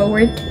me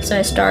forward, so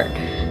I start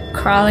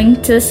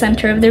crawling to the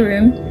center of the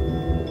room.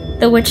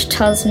 The witch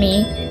tells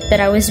me that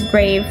I was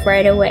brave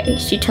right away.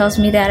 She tells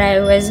me that I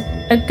was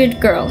a good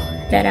girl,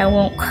 that I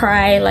won't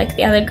cry like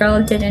the other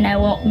girl did and I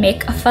won't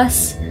make a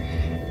fuss,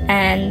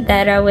 and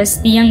that I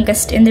was the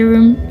youngest in the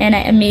room, and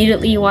I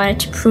immediately wanted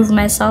to prove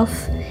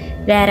myself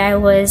that I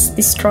was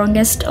the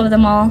strongest of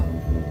them all.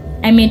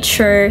 I made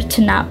sure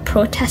to not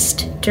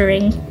protest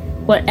during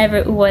whatever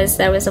it was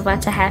that was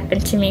about to happen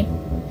to me.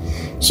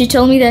 She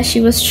told me that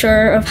she was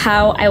sure of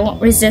how I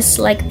won't resist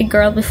like the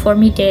girl before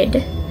me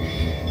did.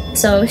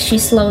 So she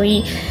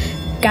slowly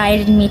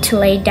guided me to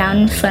lay down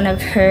in front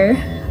of her,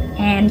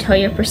 and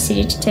Hoyo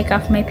proceeded to take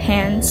off my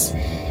pants.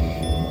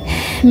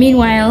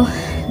 Meanwhile,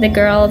 the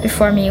girl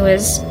before me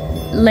was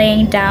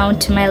laying down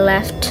to my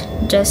left,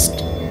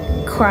 just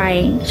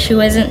crying. She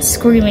wasn't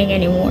screaming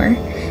anymore.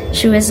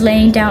 She was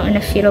laying down in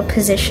a fetal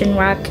position,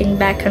 rocking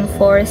back and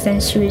forth,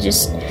 and she was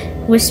just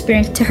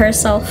whispering to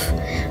herself,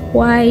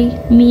 "Why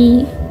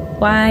me?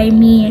 Why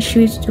me?" And she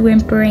was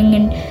whimpering,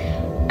 and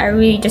I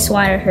really just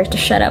wanted her to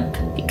shut up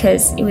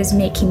because it was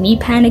making me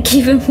panic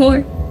even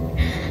more.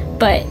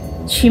 But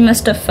she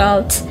must have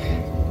felt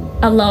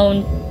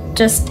alone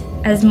just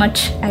as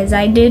much as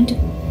I did.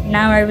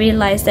 Now I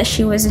realized that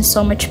she was in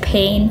so much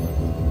pain.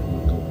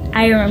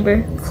 I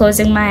remember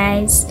closing my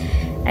eyes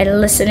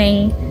and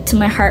listening to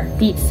my heart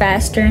beat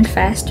faster and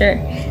faster,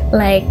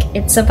 like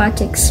it's about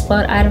to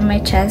explode out of my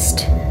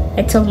chest.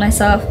 I told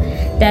myself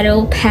that it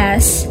will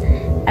pass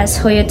as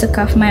Hoyo took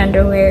off my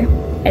underwear.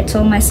 I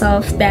told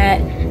myself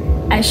that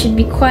I should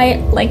be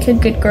quiet like a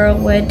good girl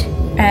would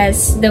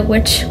as the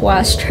witch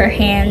washed her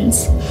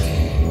hands.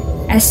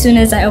 As soon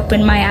as I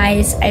open my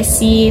eyes, I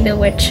see the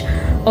witch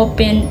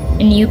open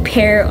a new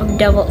pair of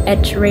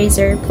double-edged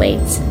razor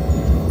blades.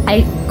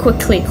 I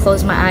quickly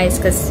closed my eyes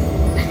because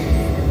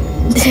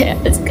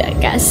I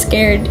got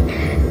scared,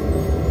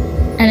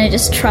 and I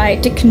just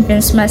tried to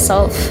convince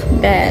myself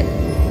that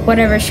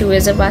whatever she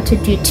was about to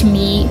do to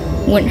me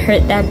wouldn't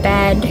hurt that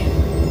bad,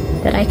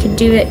 that I could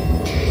do it.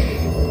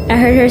 I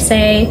heard her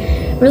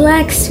say,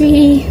 "Relax,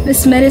 sweetie,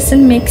 this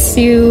medicine makes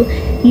you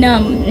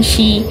numb." And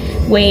she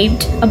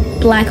waved a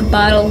black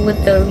bottle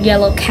with the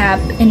yellow cap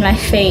in my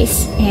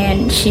face,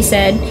 and she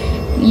said,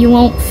 "You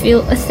won't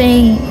feel a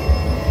thing."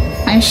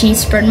 And she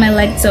spread my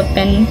legs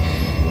open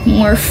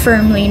more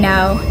firmly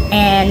now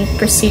and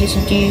proceeded to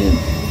do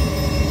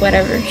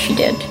whatever she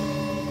did.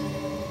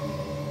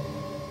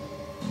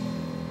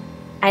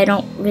 I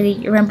don't really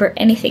remember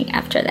anything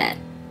after that.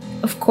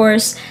 Of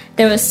course,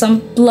 there was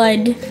some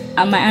blood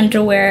on my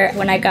underwear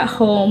when I got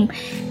home,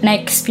 and I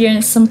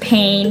experienced some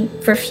pain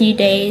for a few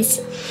days.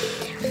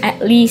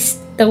 At least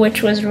the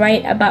witch was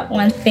right about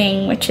one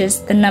thing, which is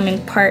the numbing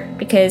part,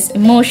 because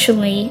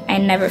emotionally I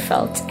never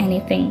felt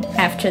anything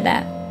after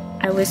that.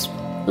 I was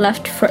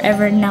left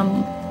forever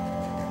numb.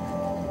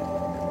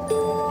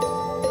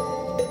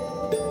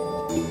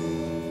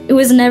 It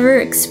was never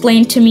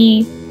explained to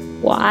me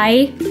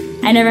why.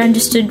 I never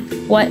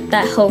understood what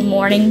that whole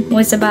morning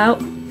was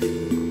about.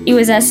 It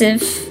was as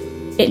if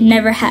it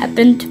never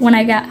happened when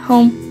I got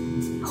home.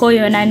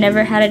 Hoyo and I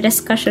never had a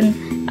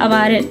discussion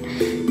about it,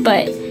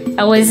 but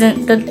I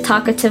wasn't the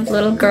talkative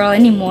little girl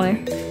anymore.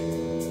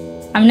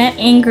 I'm not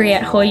angry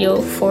at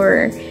Hoyo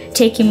for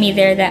taking me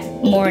there that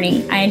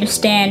morning. I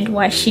understand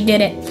why she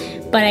did it,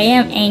 but I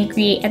am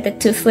angry at the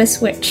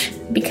Toothless Witch,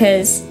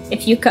 because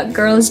if you cut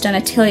girls'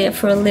 genitalia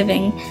for a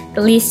living,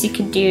 the least you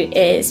could do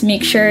is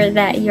make sure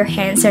that your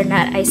hands are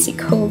not icy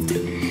cold.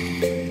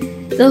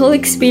 The whole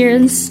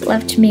experience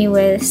left me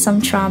with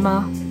some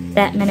trauma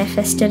that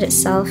manifested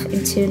itself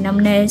into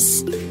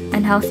numbness,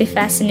 unhealthy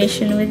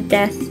fascination with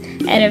death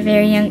at a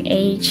very young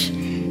age,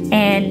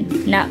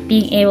 and not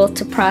being able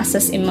to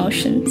process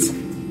emotions.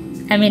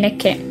 I mean, I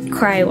can't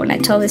cry when I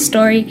tell this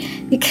story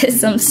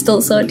because I'm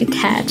still so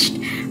detached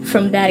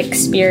from that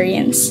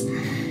experience.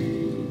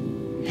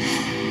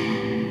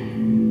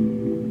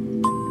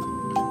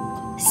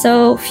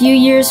 So, a few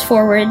years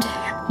forward,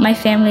 my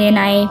family and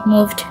I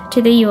moved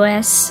to the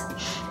US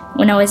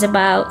when I was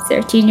about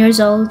 13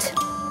 years old.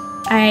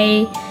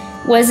 I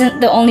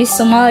wasn't the only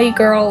Somali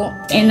girl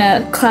in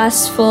a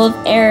class full of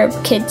Arab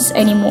kids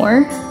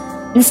anymore.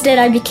 Instead,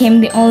 I became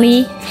the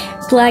only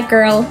black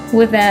girl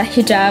with a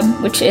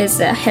hijab, which is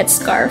a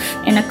headscarf,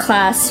 in a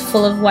class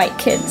full of white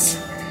kids.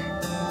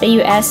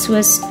 The US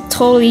was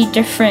totally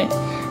different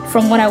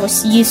from what I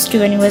was used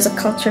to, and it was a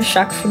culture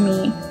shock for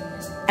me.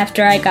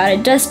 After I got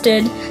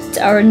adjusted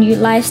to our new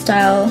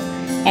lifestyle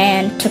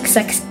and took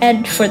sex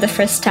ed for the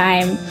first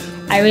time,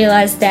 I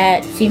realized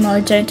that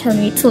female genital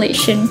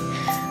mutilation,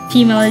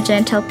 female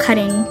genital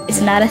cutting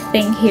is not a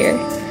thing here.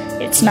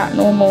 It's not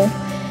normal.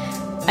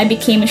 I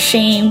became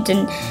ashamed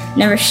and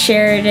never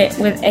shared it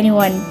with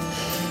anyone.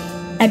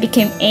 I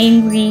became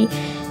angry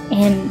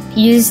and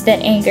used that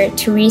anger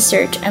to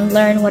research and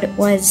learn what it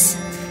was.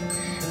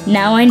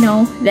 Now I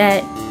know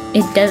that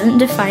it doesn't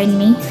define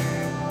me.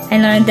 I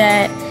learned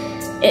that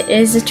it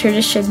is a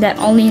tradition that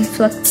only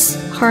inflicts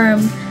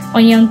harm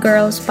on young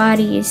girls'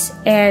 bodies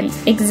and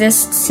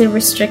exists to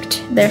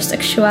restrict their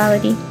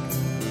sexuality.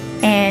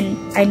 And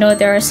I know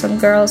there are some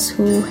girls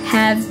who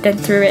have been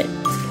through it,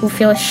 who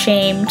feel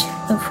ashamed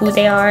of who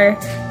they are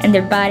and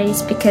their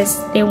bodies because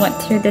they went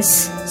through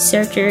this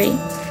surgery.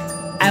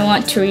 I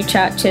want to reach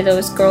out to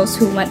those girls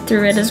who went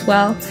through it as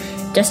well,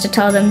 just to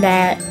tell them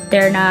that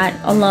they're not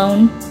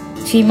alone.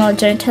 Female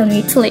genital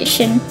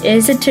mutilation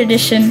is a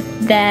tradition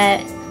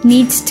that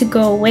needs to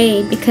go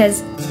away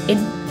because it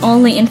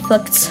only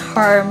inflicts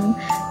harm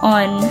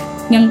on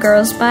young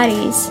girls'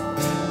 bodies.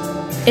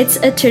 It's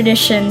a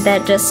tradition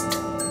that just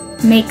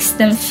makes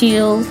them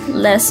feel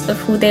less of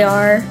who they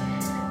are,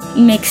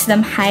 makes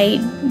them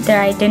hide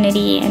their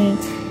identity, and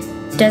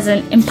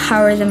doesn't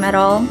empower them at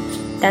all.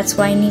 That's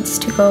why it needs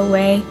to go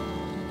away.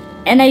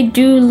 And I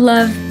do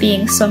love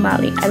being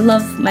Somali. I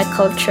love my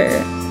culture,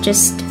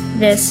 just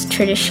this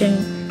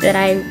tradition that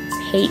I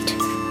hate.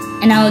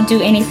 And I'll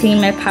do anything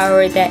in my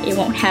power that it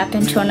won't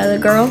happen to another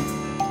girl.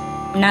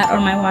 Not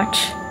on my watch.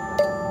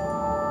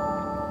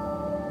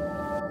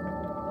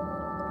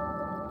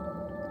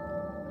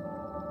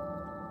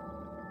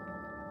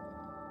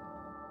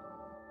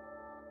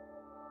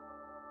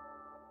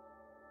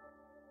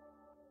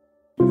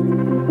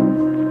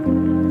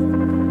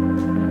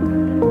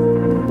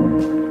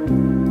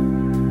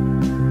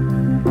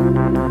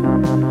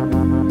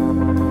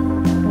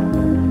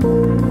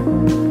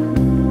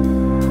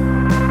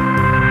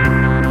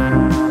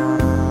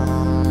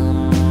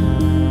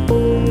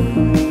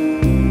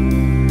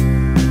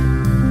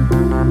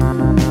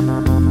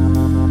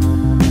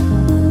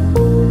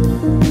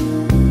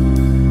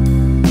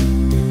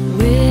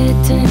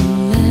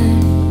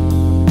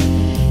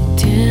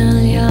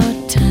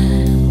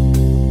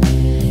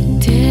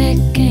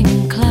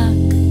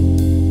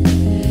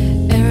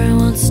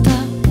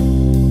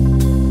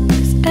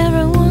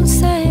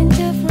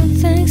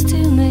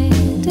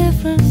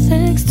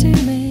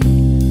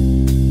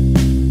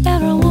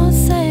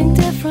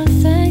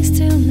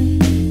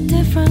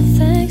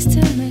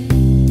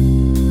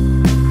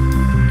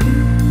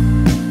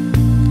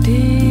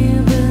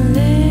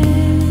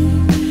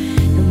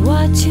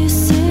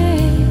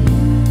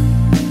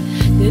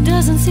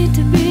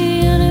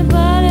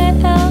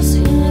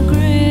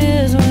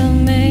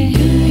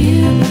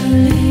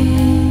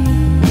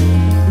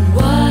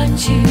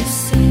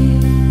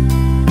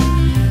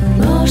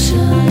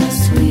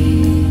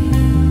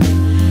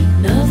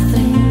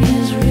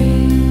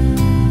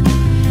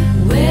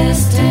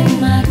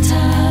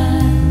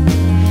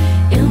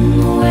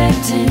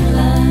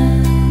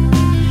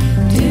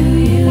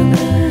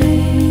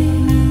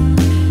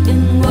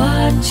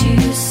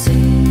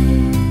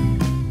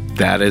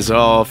 That is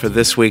all for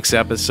this week's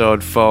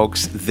episode,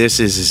 folks. This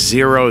is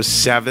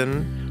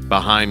 07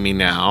 behind me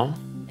now.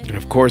 And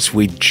of course,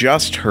 we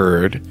just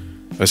heard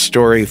a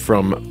story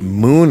from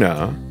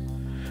Muna.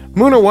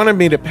 Muna wanted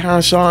me to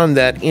pass on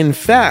that, in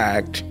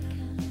fact,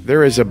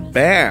 there is a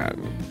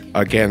ban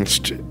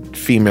against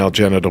female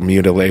genital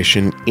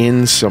mutilation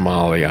in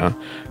Somalia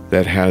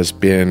that has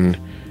been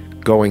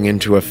going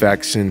into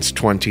effect since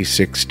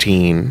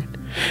 2016.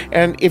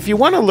 And if you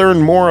want to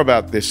learn more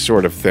about this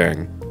sort of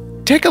thing,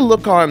 take a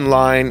look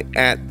online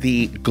at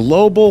the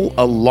Global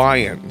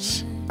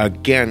Alliance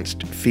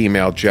Against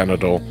Female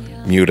Genital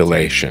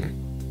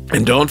Mutilation.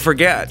 And don't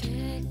forget,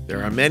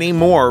 there are many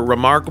more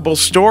remarkable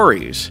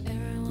stories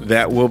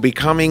that will be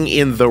coming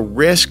in the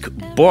Risk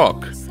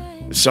book.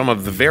 Some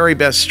of the very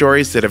best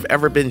stories that have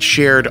ever been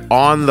shared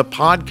on the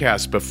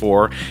podcast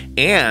before,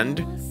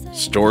 and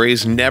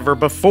stories never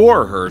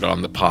before heard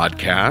on the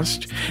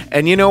podcast.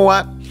 And you know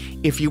what?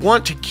 If you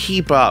want to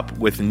keep up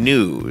with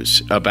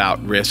news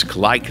about Risk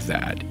like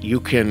that, you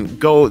can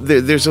go,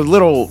 there's a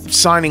little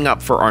signing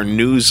up for our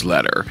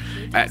newsletter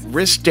at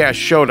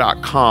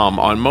risk-show.com.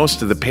 On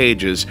most of the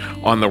pages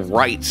on the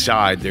right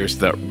side, there's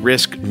the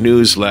Risk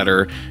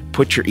newsletter.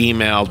 Put your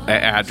email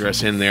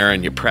address in there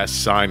and you press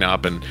sign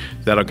up, and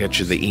that'll get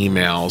you the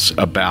emails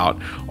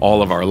about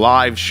all of our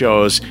live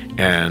shows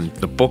and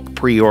the book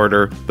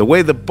pre-order. The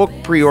way the book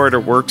pre-order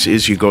works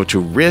is you go to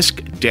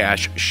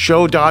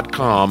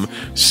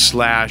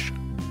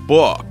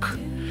risk-show.com/book.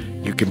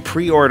 You can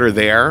pre-order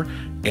there,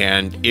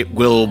 and it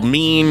will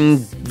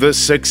mean the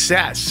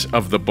success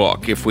of the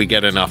book if we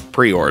get enough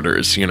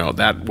pre-orders. You know,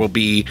 that will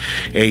be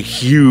a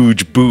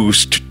huge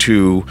boost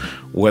to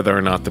whether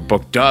or not the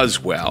book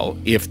does well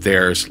if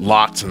there's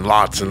lots and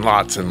lots and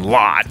lots and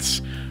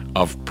lots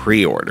of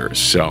pre-orders.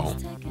 So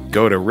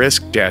go to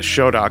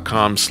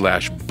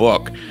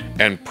risk-show.com/book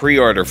and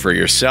pre-order for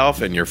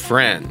yourself and your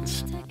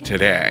friends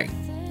today.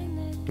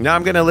 Now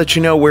I'm going to let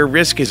you know where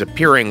Risk is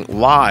appearing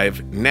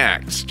live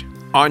next.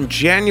 On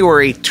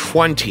January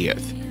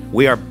 20th,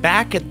 we are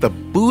back at the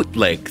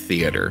Bootleg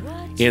Theater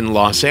in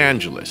Los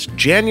Angeles.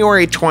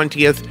 January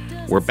 20th,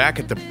 we're back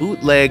at the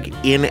Bootleg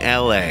in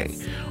LA.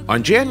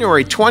 On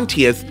January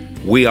 20th,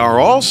 we are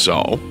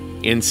also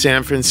in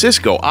San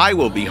Francisco. I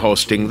will be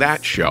hosting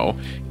that show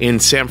in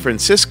San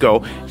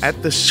Francisco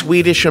at the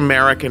Swedish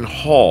American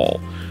Hall.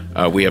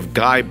 We have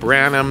Guy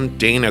Branum,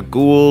 Dana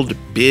Gould,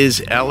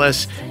 Biz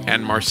Ellis,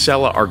 and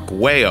Marcella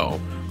Arguello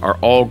are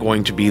all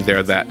going to be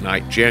there that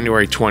night,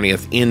 January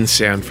 20th in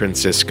San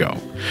Francisco.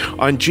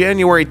 On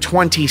January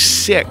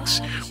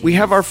 26th, we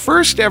have our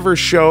first ever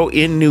show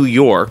in New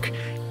York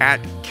at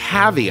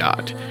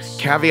Caveat.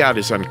 Caveat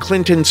is on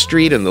Clinton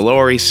Street in the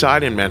Lower East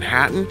Side in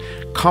Manhattan.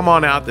 Come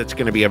on out. That's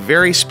going to be a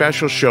very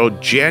special show,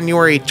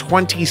 January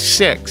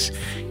 26th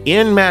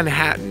in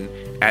Manhattan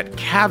at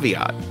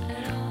Caveat.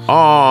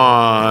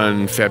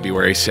 On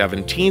February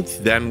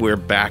 17th, then we're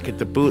back at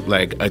the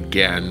Bootleg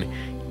again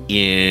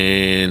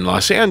in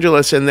Los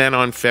Angeles. And then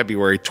on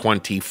February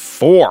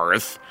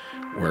 24th,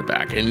 we're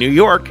back in New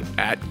York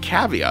at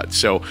Caveat.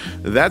 So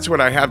that's what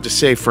I have to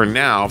say for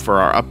now for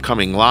our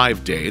upcoming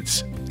live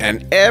dates.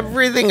 And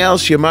everything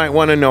else you might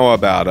want to know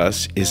about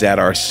us is at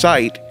our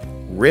site,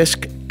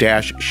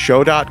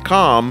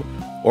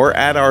 risk-show.com, or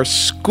at our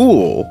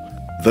school,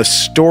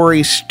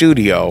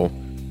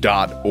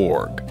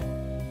 thestorystudio.org.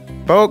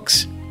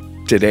 Folks,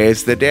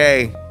 today's the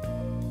day.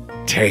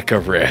 Take a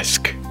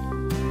risk.